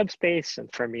our subspace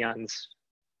and fermions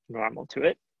normal to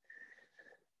it.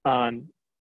 And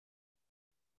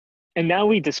now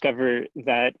we discover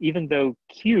that even though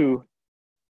Q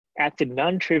acted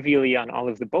non-trivially on all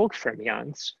of the bulk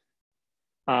fermions,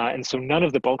 and so none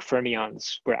of the bulk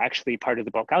fermions were actually part of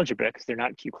the bulk algebra because they're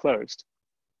not Q closed.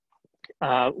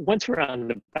 Once we're on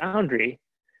the boundary,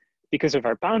 because of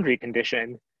our boundary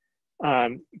condition,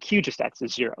 Q just acts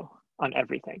as 0 on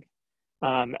everything.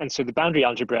 And so the boundary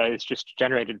algebra is just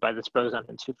generated by this boson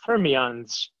and 2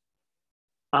 fermions.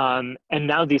 And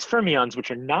now these fermions,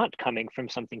 which are not coming from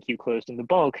something Q closed in the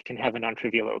bulk, can have a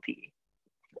non-trivial OPE.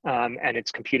 And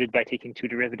it's computed by taking 2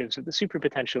 derivatives of the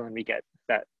superpotential, and we get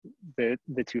that the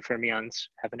 2 fermions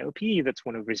have an OPE that's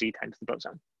 1 over Z times the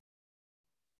boson.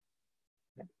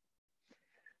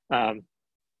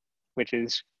 Which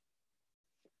is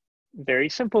very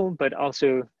simple, but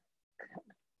also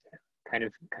kind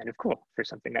of cool for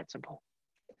something that simple.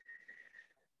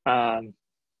 And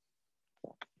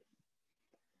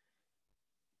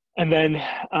then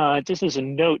just as a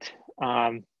note,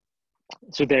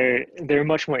 so there are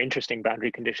much more interesting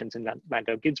boundary conditions in that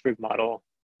Landau-Ginzburg model,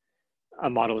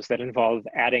 models that involve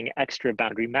adding extra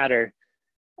boundary matter.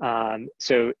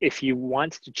 So if you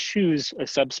want to choose a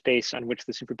subspace on which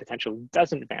the superpotential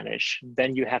doesn't vanish,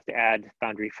 then you have to add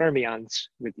boundary fermions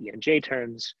with E and J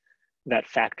terms that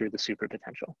factor the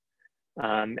superpotential.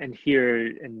 And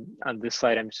here on this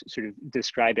slide, I'm sort of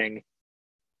describing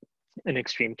an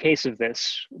extreme case of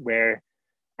this where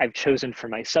I've chosen for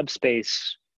my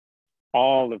subspace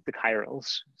all of the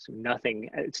chirals, so nothing,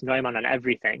 it's Neumann on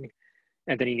everything.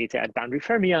 And then you need to add boundary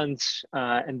fermions,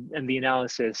 and the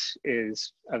analysis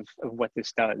is of what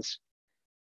this does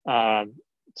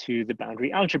to the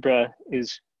boundary algebra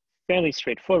is fairly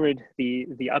straightforward.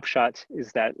 The upshot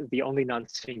is that the only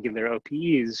non-singular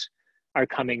OPEs are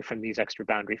coming from these extra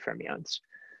boundary fermions.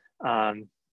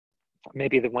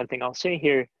 Maybe the one thing I'll say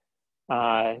here,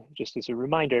 just as a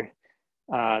reminder,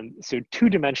 so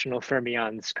 2-dimensional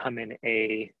fermions come in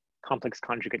a complex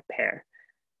conjugate pair.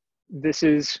 This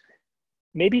is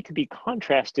maybe to be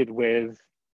contrasted with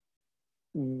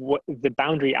what the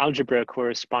boundary algebra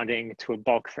corresponding to a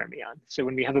bulk fermion. So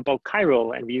when we have a bulk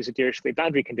chiral and we use a Dirichlet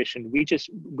boundary condition, we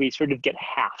sort of get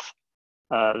half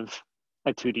of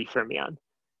a 2D fermion.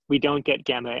 We don't get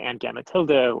gamma and gamma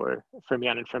tilde or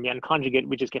fermion and fermion conjugate.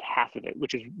 We just get half of it,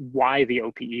 which is why the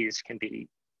OPEs can be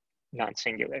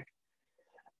non-singular.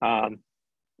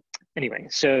 Anyway,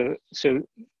 so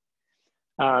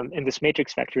in this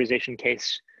matrix factorization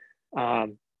case,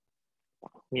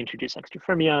 we introduce extra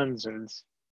fermions and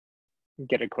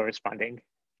get a corresponding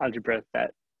algebra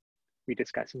that we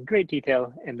discuss in great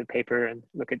detail in the paper and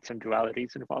look at some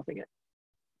dualities involving it.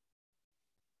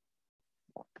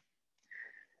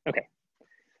 Okay.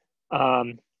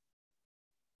 Awesome.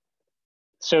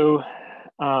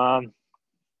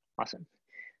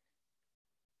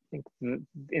 I think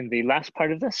in the last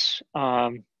part of this,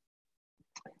 I'm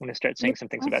going to start saying some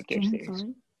things about gauge theories.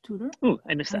 Sorry, Tudor. Oh,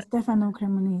 I missed that. Stefano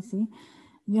Cremonesi.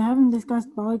 You haven't discussed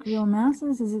bulk real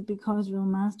masses. Is it because real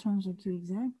mass terms are Q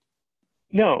exact?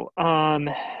 No,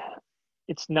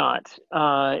 it's not.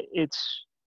 It's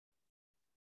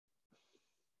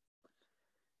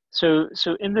so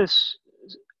in this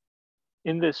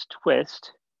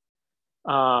twist,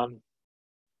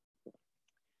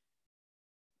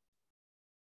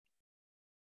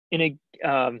 in a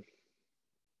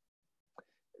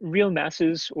real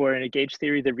masses, or in a gauge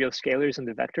theory, the real scalars and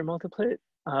the vector multiplet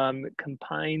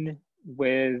combine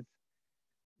with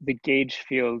the gauge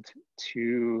field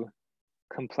to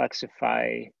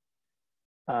complexify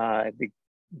the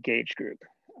gauge group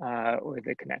or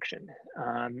the connection.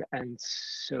 And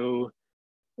so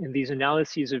in these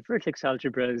analyses of vertex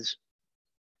algebras,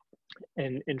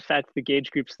 and in fact, the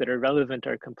gauge groups that are relevant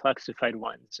are complexified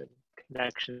ones, and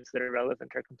connections that are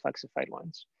relevant are complexified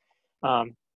ones.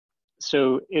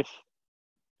 So if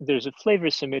there's a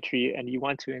flavor symmetry and you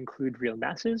want to include real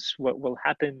masses, what will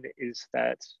happen is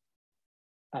that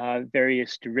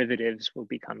various derivatives will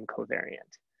become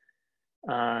covariant.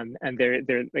 And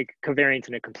they're like covariant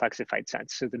in a complexified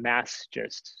sense. So the mass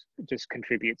just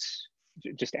contributes,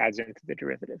 just adds into the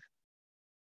derivative.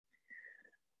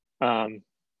 And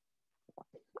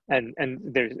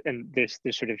there's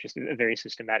sort of just a very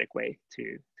systematic way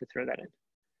to throw that in.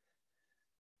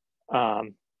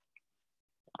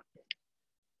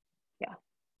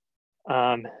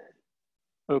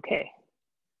 Okay.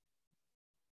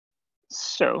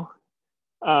 So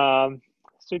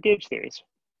gauge theories.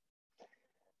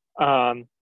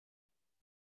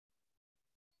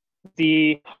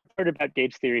 The part about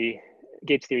gauge theories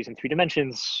in 3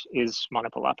 dimensions is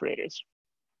monopole operators.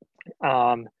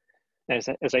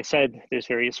 As I said, there's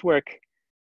various work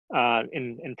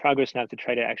in progress now to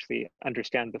try to actually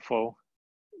understand the full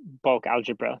bulk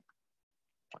algebra,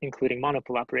 including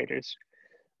monopole operators.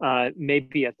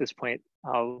 Maybe at this point,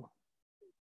 I'll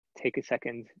take a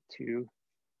second to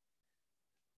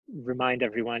remind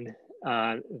everyone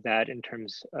that in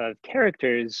terms of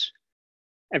characters,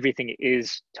 everything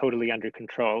is totally under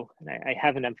control. And I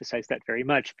haven't emphasized that very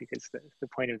much because the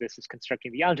point of this is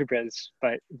constructing the algebras,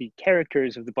 but the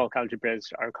characters of the bulk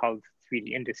algebras are called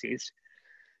 3D indices.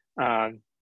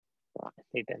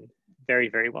 They've been very,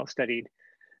 very well studied.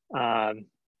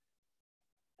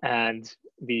 And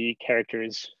the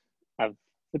characters of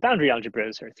the boundary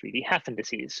algebras are 3D half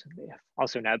indices. They have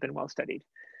also now been well studied.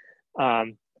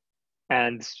 And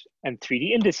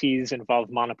 3D indices involve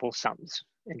monopole sums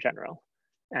in general.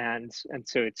 And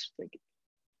so it's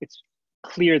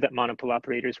clear that monopole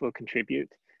operators will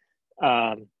contribute.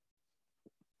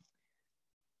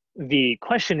 The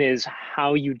question is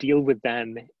how you deal with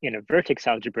them in a vertex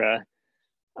algebra,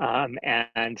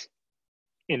 and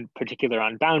in particular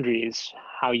on boundaries,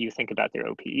 how you think about their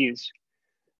OPEs.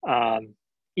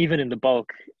 Even in the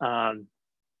bulk,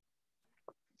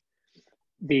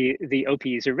 the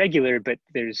OPEs are regular, but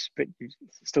you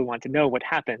still want to know what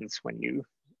happens when you,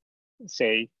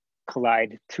 say,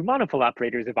 collide two monopole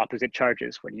operators of opposite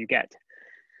charges. What do you get?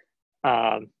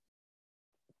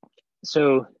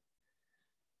 So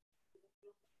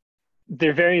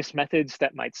there are various methods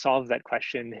that might solve that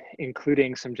question,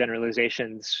 including some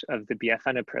generalizations of the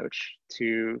BFN approach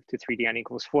to 3D n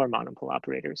equals 4 monopole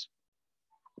operators.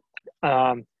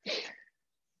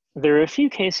 There are a few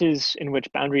cases in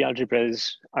which boundary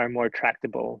algebras are more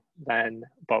tractable than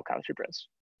bulk algebras.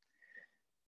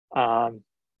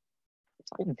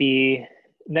 The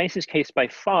nicest case by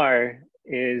far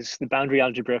is the boundary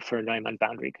algebra for a Neumann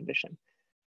boundary condition.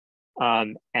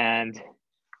 And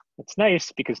it's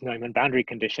nice because Neumann boundary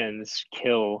conditions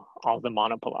kill all the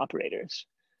monopole operators.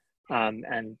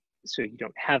 And so you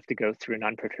don't have to go through a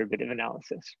non-perturbative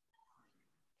analysis.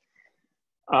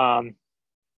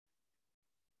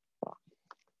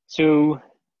 So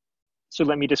So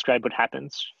let me describe what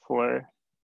happens for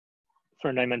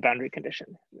a Neumann boundary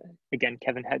condition. Again,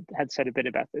 Kevin had said a bit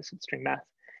about this in string math.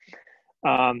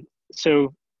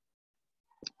 So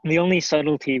the only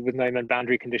subtlety with Neumann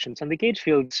boundary conditions on the gauge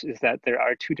fields is that there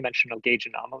are two-dimensional gauge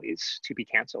anomalies to be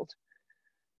canceled.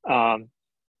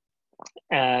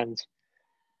 And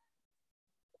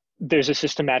there's a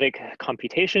systematic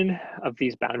computation of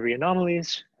these boundary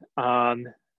anomalies.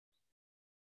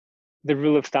 The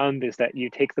rule of thumb is that you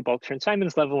take the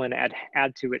Bulk-Chern-Simons level and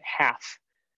add to it half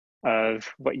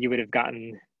of what you would have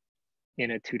gotten in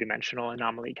a two-dimensional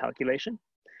anomaly calculation.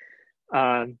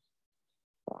 And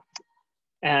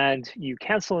you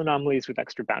cancel anomalies with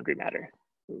extra boundary matter.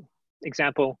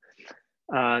 Example,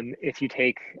 if you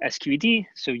take SQED,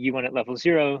 so U1 at level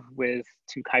 0 with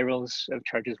two chirals of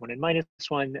charges 1 and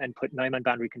 -1, and put Neumann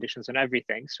boundary conditions on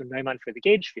everything. So Neumann for the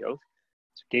gauge field,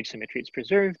 so gauge symmetry is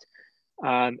preserved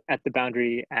at the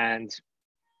boundary, and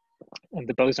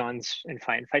the bosons in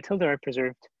phi and phi tilde are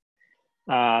preserved.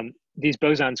 These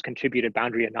bosons contribute a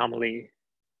boundary anomaly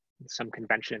in some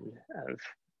convention of,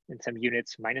 in some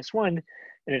units, -1,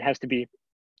 and it has to be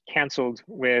canceled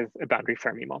with a boundary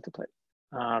Fermi multiplet.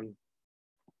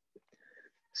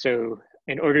 So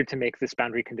in order to make this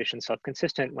boundary condition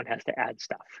self-consistent, one has to add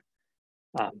stuff.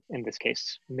 In this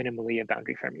case, minimally a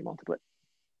boundary Fermi multiplet.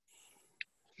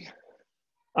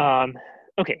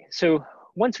 Okay, so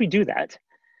once we do that,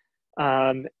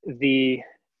 the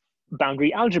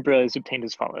boundary algebra is obtained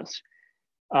as follows.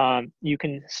 You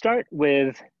can start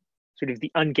with sort of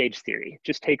the ungaged theory.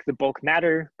 Just take the bulk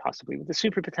matter, possibly with a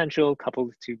superpotential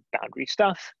coupled to boundary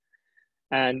stuff,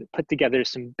 and put together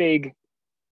some big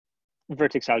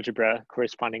vertex algebra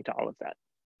corresponding to all of that.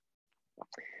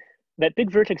 That big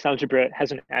vertex algebra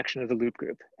has an action of the loop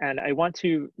group. And I want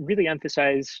to really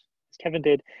emphasize, as Kevin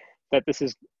did, that this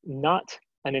is not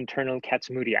an internal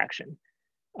Kac-Moody action.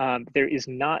 There is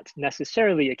not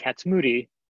necessarily a Kac-Moody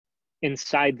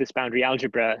inside this boundary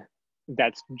algebra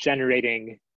that's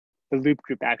generating the loop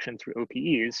group action through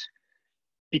OPEs,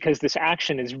 because this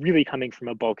action is really coming from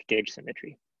a bulk gauge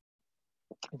symmetry.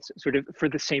 It's sort of for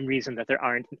the same reason that there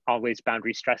aren't always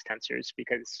boundary stress tensors,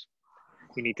 because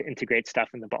we need to integrate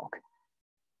stuff in the bulk.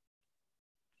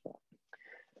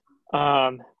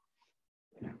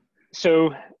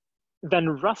 So then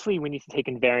roughly we need to take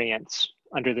invariance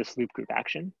under this loop group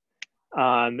action.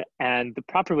 And the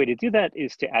proper way to do that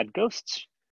is to add ghosts.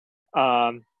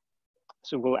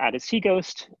 So we'll add a C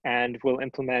ghost, and we'll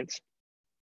implement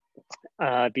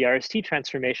the RST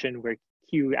transformation where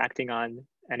Q acting on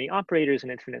any operators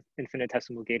and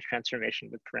infinitesimal gauge transformation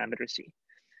with parameter C.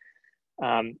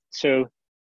 So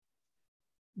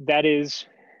that is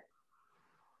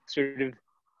sort of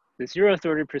the 0th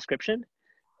order prescription.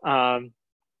 And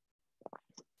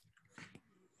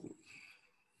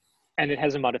it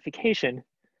has a modification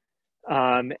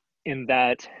in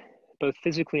that both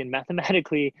physically and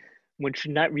mathematically, one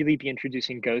should not really be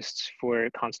introducing ghosts for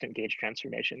constant gauge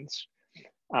transformations,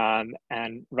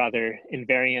 and rather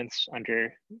invariance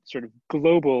under sort of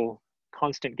global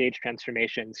constant gauge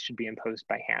transformations should be imposed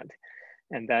by hand.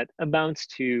 And that amounts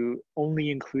to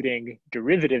only including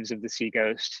derivatives of the C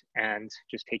ghost and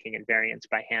just taking invariance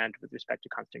by hand with respect to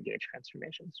constant gauge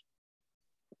transformations.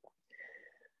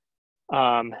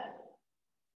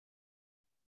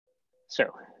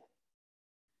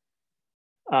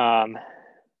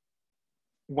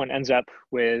 One ends up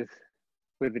with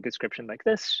a description like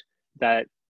this that,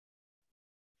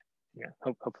 you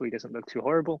know, hopefully doesn't look too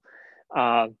horrible.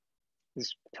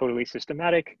 Is totally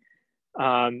systematic.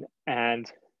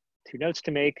 And two notes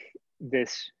to make: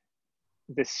 this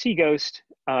C ghost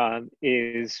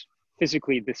is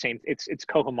physically the same. It's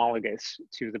cohomologous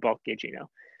to the bulk gaugino,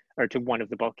 or to one of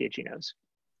the bulk gauginos.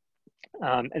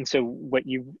 And so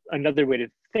another way to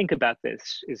think about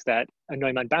this is that a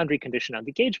Neumann boundary condition on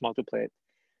the gauge multiplet,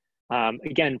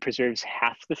 again, preserves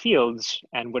half the fields,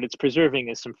 and what it's preserving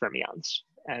is some fermions.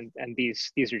 And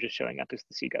these are just showing up as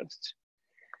the C ghosts.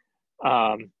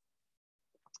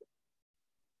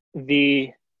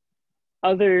 The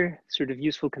other sort of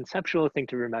useful conceptual thing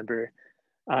to remember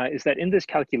is that in this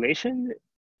calculation,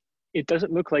 it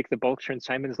doesn't look like the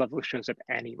Bulk-Chern-Simons level shows up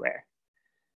anywhere.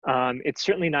 It's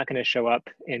certainly not going to show up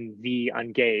in V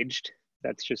ungaged.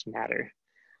 That's just matter.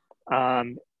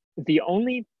 The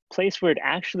only place where it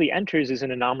actually enters is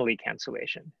an anomaly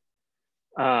cancellation.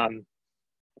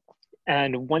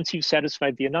 And once you've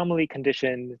satisfied the anomaly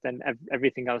condition, then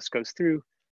everything else goes through,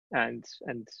 and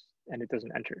it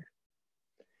doesn't enter.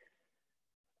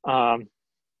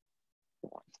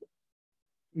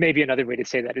 Maybe another way to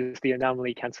say that is the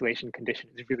anomaly cancellation condition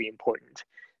is really important,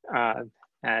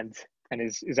 and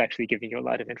is actually giving you a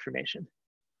lot of information.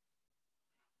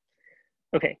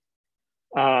 Okay.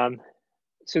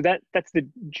 So that's the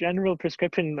general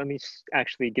prescription. Let me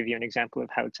actually give you an example of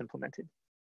how it's implemented.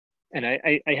 And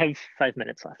I have 5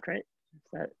 minutes left, right?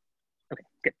 Is that okay?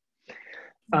 Good.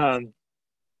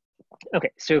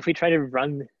 Okay, so if we try to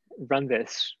run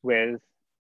this with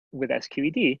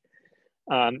SQED,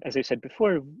 as I said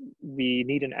before, we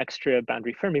need an extra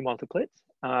boundary Fermi multiplet,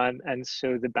 and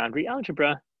so the boundary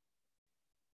algebra.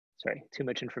 Sorry, too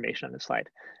much information on the slide.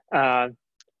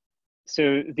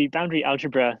 So the boundary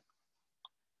algebra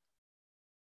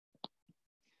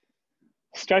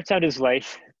starts out as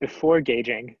life before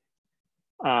gauging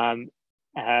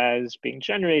as being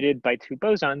generated by two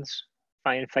bosons,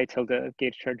 phi and phi tilde of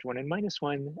gauge charge 1 and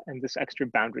 -1, and this extra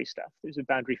boundary stuff. There's a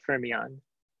boundary fermion,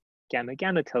 gamma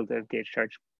gamma tilde of gauge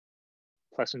charge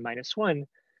plus and -1,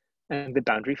 and the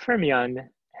boundary fermion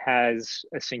has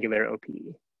a singular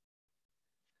OPE.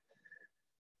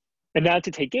 And now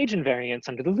to take gauge invariance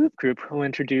under the loop group, we'll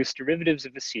introduce derivatives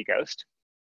of a C ghost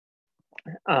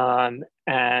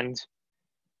and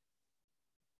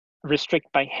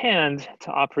restrict by hand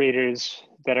to operators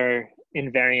that are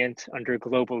invariant under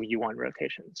global U1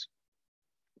 rotations.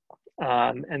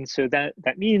 And so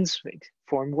that means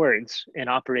form words in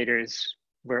operators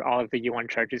where all of the U1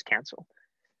 charges cancel.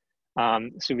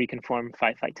 So we can form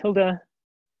phi phi tilde,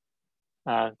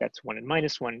 that's 1 and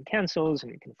 -1 cancels,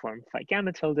 and we can form phi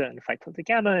gamma tilde and phi tilde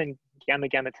gamma and gamma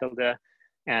gamma tilde,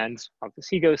 and all the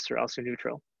C ghosts are also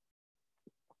neutral.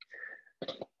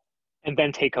 And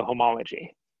then take a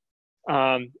homology.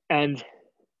 And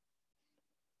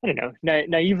I don't know,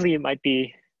 naively it might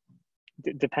be,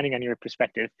 depending on your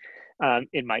perspective,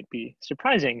 it might be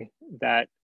surprising that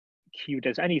Q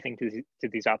does anything to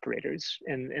these operators.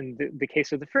 In the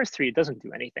case of the first three, it doesn't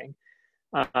do anything.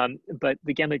 But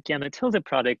the gamma gamma tilde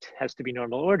product has to be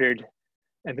normal ordered,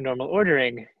 and the normal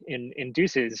ordering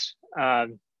induces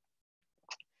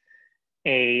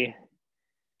a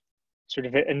sort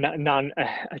of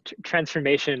a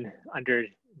transformation under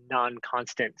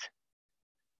non-constant.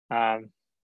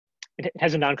 It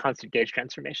has a non-constant gauge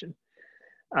transformation.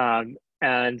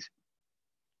 And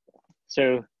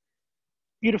so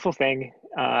beautiful thing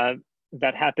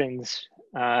that happens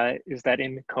is that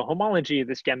in cohomology,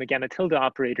 this gamma gamma tilde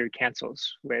operator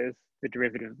cancels with the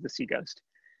derivative of the C ghost.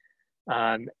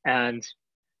 And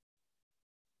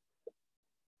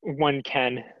one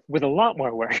can, with a lot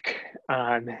more work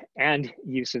and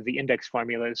use of the index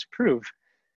formulas, prove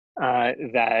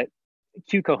that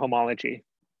Q cohomology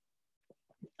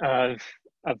of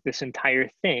this entire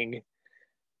thing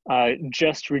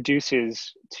just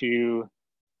reduces to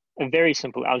a very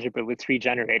simple algebra with three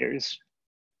generators.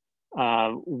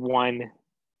 One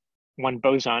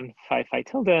boson, phi phi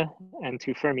tilde, and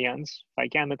two fermions, phi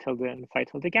gamma tilde and phi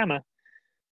tilde gamma.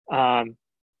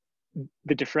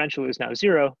 The differential is now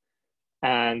 0,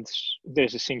 and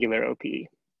there's a singular OPE.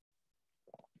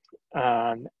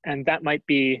 And that might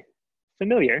be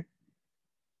familiar,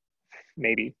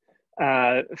 maybe,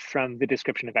 from the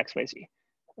description of XYZ.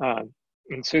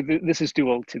 And so this is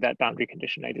dual to that boundary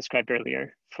condition I described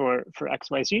earlier for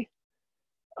XYZ.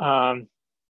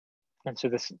 And so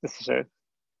this is a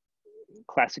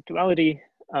classic duality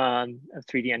of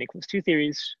 3D n equals 2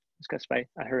 theories discussed by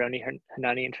Aharoni,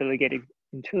 Hanani, interrogator,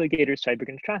 Seiberg,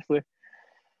 and Strassler.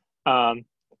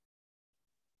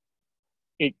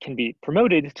 It can be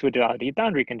promoted to a duality of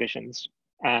boundary conditions.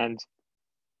 And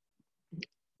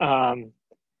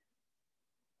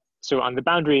so on the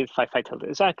boundary, phi phi tilde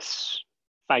is X,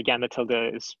 phi gamma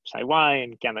tilde is psi Y,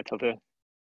 and gamma tilde,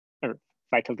 or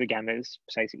phi tilde gamma is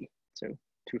psi Z. So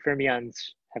two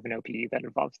fermions have an OPE that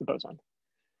involves the boson.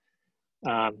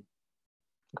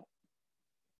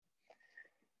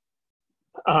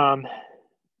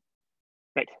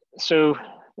 Right, so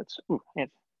let's, I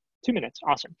have 2 minutes,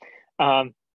 awesome.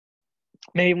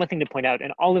 Maybe one thing to point out,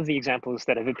 in all of the examples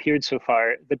that have appeared so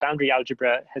far, the boundary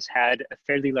algebra has had a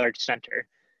fairly large center.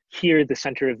 Here, the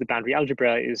center of the boundary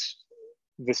algebra is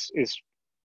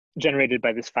generated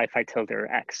by this phi phi tilde or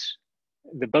X.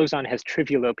 The boson has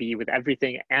trivial OPE with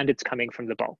everything, and it's coming from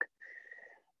the bulk.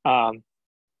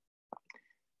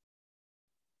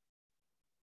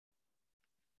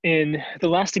 In the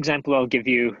last example I'll give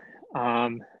you,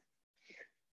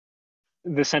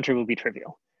 the center will be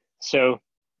trivial. So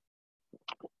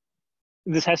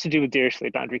this has to do with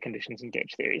Dirichlet boundary conditions in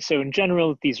gauge theory. So in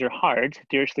general, these are hard.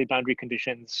 Dirichlet boundary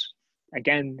conditions,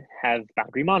 again, have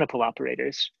boundary monopole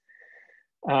operators.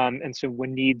 And so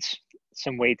one needs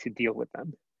some way to deal with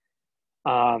them.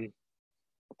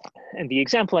 And the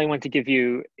example I want to give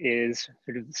you is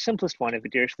sort of the simplest one of a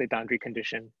Dirichlet boundary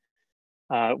condition,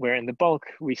 where in the bulk,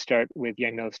 we start with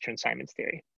Yang-Mills Chern-Simons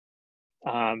theory.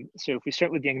 So if we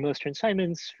start with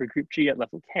Yang-Mills-Simons for group G at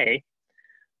level K,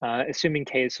 assuming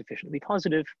K is sufficiently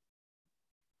positive,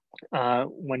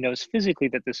 one knows physically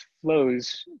that this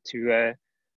flows to a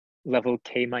level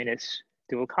K minus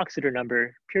dual Coxeter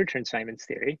number pure Chern-Simons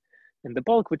theory, and the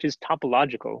bulk, which is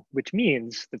topological, which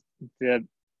means that the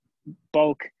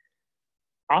bulk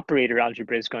operator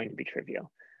algebra is going to be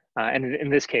trivial. And in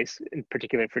this case, in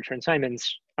particular for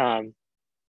Chern-Simons,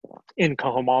 in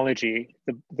cohomology,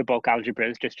 the bulk algebra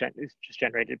is just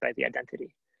generated by the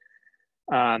identity,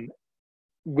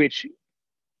 which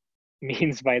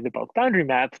means by the bulk boundary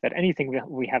map that anything that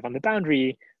we have on the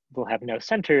boundary will have no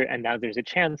center, and now there's a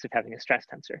chance of having a stress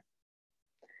tensor.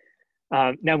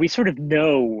 Now we sort of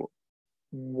know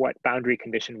what boundary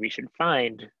condition we should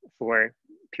find for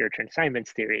pure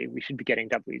Chern-Simons theory. We should be getting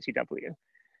WZW,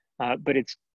 but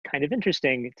it's kind of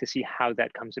interesting to see how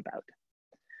that comes about.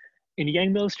 In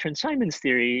Yang-Mills Chern-Simons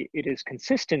theory, it is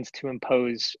consistent to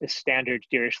impose a standard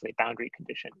Dirichlet boundary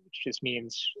condition, which just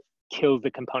means kill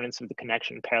the components of the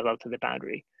connection parallel to the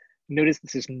boundary. Notice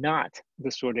this is not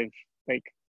the sort of like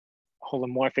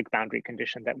holomorphic boundary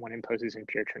condition that one imposes in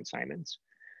pure Chern-Simons.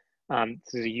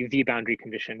 This is a UV boundary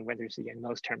condition where there's a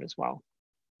Yang-Mills term as well.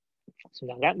 So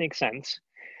now that makes sense.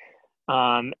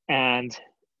 And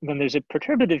then there's a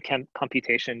perturbative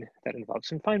computation that involves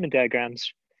some Feynman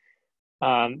diagrams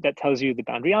that tells you the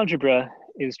boundary algebra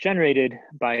is generated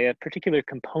by a particular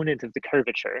component of the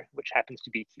curvature, which happens to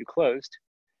be Q closed.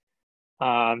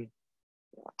 And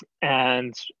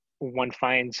one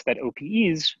finds that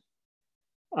OPEs,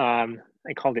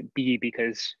 I called it B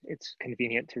because it's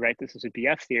convenient to write this as a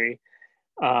BF theory.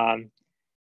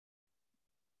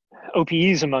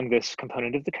 OPEs among this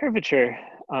component of the curvature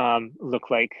look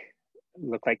like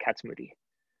Kac-Moody.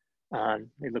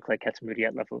 They look like Kac-Moody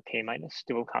at level K minus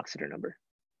dual Coxeter number.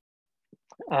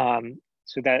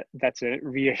 So that's a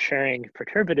reassuring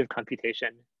perturbative computation.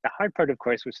 The hard part, of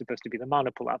course, was supposed to be the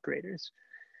monopole operators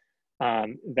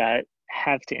that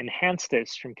have to enhance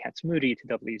this from Kac-Moody to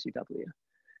WZW.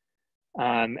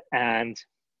 And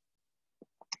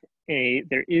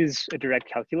there is a direct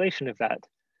calculation of that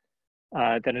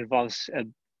that involves a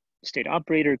state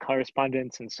operator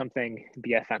correspondence and something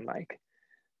BFN-like.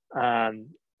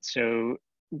 So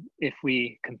if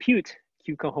we compute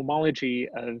Q cohomology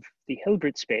of the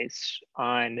Hilbert space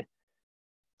on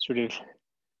sort of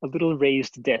a little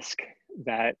raised disk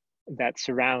that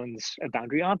surrounds a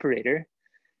boundary operator,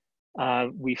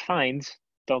 we find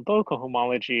Dolbeault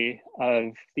cohomology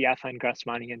of the affine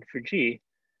Grassmannian for G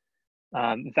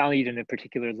valued in a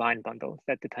particular line bundle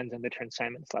that depends on the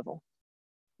Chern-Simons level.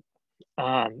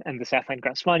 And this affine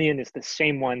Grassmannian is the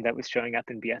same one that was showing up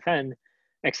in BFN,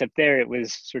 except there it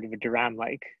was sort of a de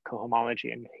Rham-like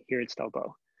cohomology, and here it's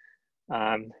Dolbeault.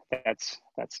 That's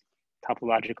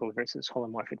topological versus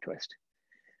holomorphic twist.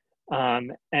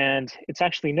 And it's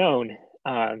actually known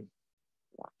among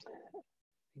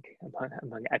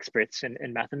experts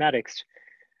in mathematics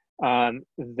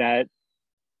that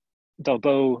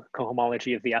Dolbeault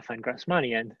cohomology of the affine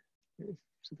Grassmannian,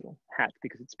 it's a little hat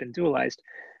because it's been dualized,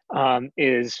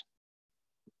 is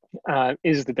the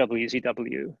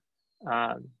WZW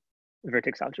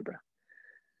vertex algebra.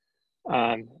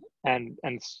 And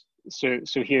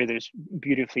so here there's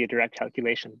beautifully a direct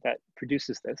calculation that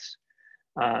produces this.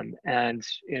 And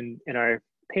in our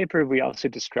paper, we also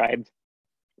described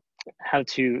how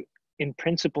to, in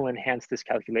principle, enhance this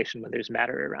calculation when there's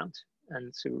matter around.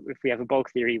 And so if we have a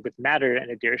bulk theory with matter and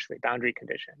a Dirichlet boundary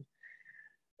condition,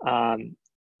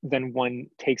 then one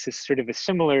takes a sort of a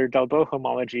similar Dolbeault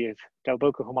cohomology of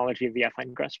the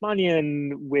affine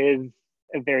Grassmannian with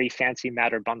a very fancy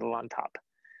matter bundle on top.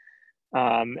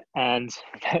 And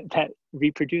that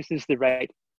reproduces the right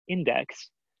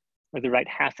index, or the right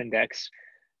half index,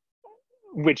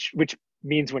 which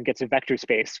means one gets a vector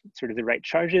space, sort of the right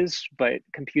charges, but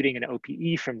computing an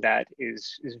OPE from that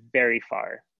is very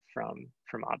far from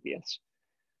obvious.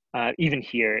 Even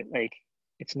here, like,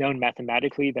 it's known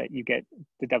mathematically that you get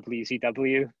the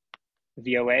WZW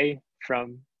VOA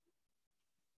from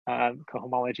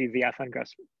cohomology of the affine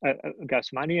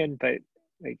Grassmannian, but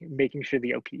like making sure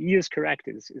the OPE is correct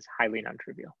is highly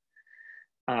non-trivial.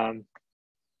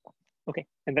 Okay,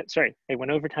 and sorry, I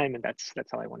went over time, and that's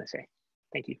all I want to say.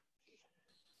 Thank you.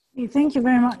 Thank you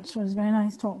very much. It was a very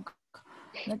nice talk.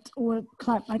 Let's all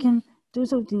clap. I can do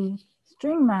sort of the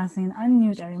string math and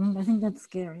unmute everyone, but I think that's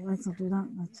scary. Let's not do that.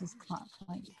 Let's just clap.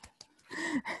 Like,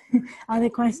 are there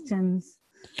questions?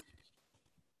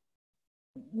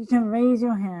 You can raise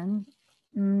your hand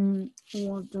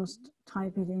or just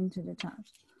type it into the chat.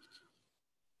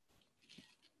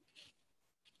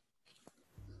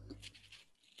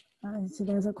 So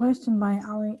there's a question by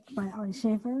Ali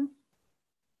Schaefer.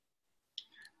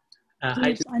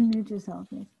 Please unmute yourself.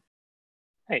 Yes.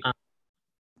 Hey.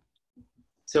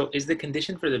 So is the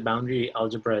condition for the boundary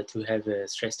algebra to have a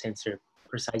stress tensor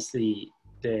precisely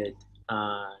that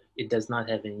it does not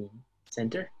have any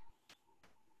center?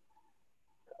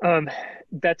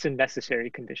 That's a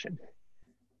necessary condition.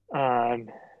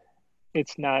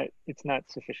 It's not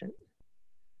sufficient.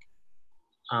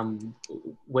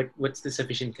 What's the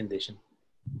sufficient condition?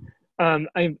 I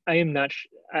am not.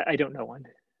 I don't know one.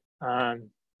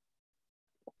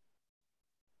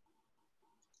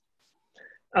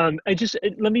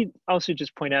 Let me also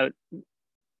just point out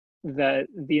that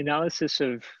the analysis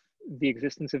of the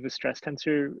existence of a stress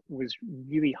tensor was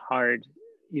really hard,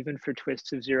 even for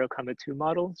twists of 0,2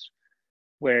 models,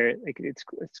 where like it's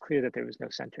clear that there was no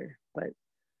center. But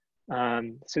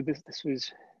so this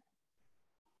was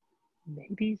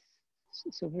maybe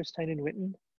Silverstein and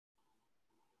Witten.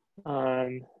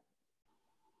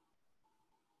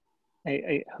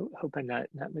 I hope I'm not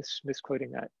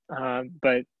misquoting that.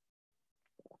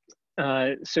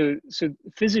 So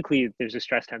physically there's a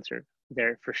stress tensor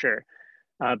there for sure,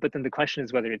 but then the question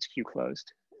is whether it's Q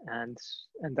closed and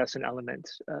thus an element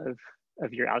of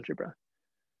your algebra.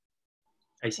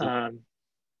 I see.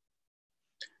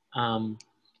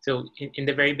 So in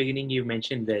the very beginning you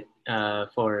mentioned that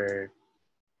for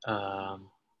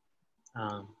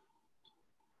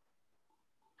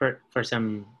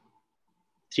some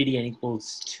 3D n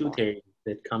equals 2 theories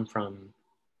that come from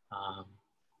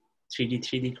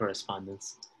 3D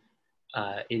correspondence,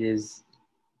 it is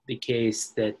the case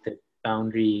that the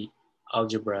boundary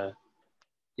algebra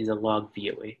is a log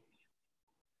VOA.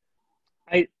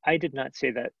 I did not say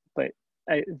that, but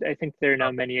I think there are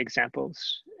now many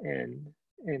examples in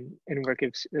work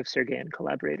of Sergey and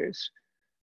collaborators,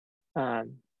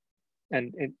 and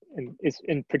it's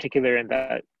in particular in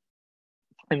that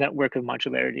work of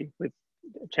modularity with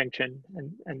Chengchen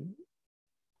and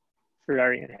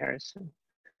Ferrari and Harrison.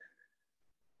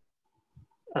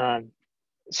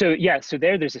 So yeah, so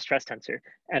there's a stress tensor,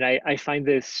 and I find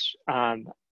this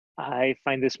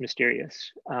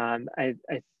mysterious. I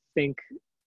think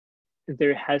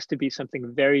there has to be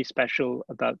something very special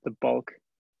about the bulk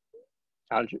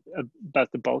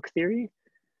theory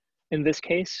in this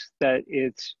case, that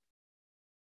it's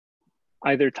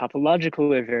either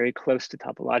topological or very close to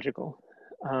topological,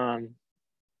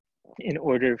 in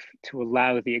order to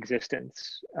allow the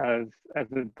existence of a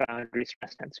boundary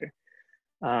stress tensor.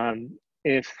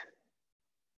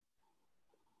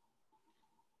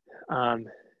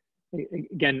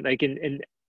 Again, like in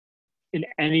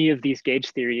any of these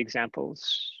gauge theory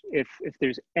examples, if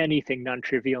there's anything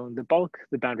non-trivial in the bulk,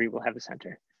 the boundary will have a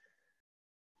center.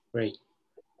 Right.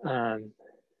 Or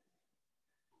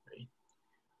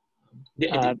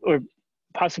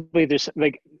possibly there's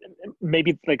like,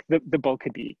 maybe like the bulk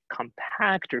could be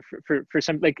compact, or for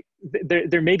some, like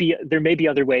there may be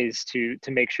other ways to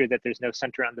make sure that there's no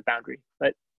center on the boundary,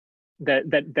 but that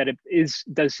it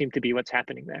does seem to be what's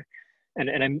happening there,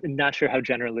 and I'm not sure how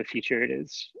general a feature it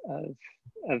is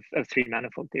of three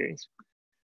manifold theories.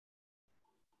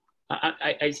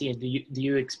 I see. Do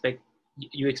you expect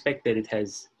that it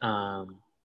has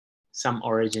some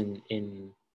origin in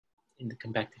the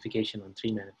compactification on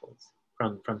three manifolds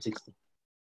from 16?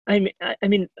 I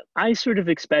mean, I sort of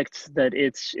expect that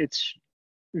it's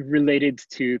related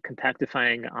to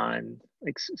compactifying on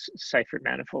like Seifert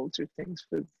manifolds or things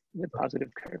with positive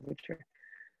curvature,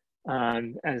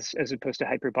 as opposed to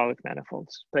hyperbolic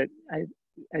manifolds. But I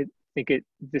think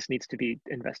this needs to be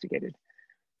investigated.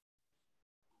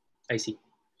 I see.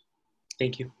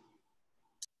 Thank you.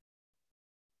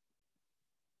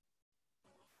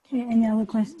 Okay, any other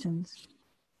questions?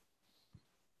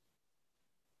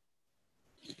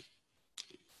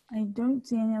 I don't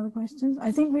see any other questions.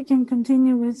 I think we can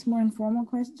continue with more informal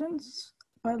questions,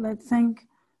 but let's thank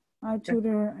our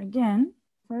tutor again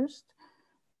first,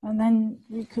 and then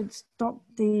we could stop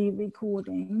the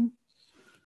recording.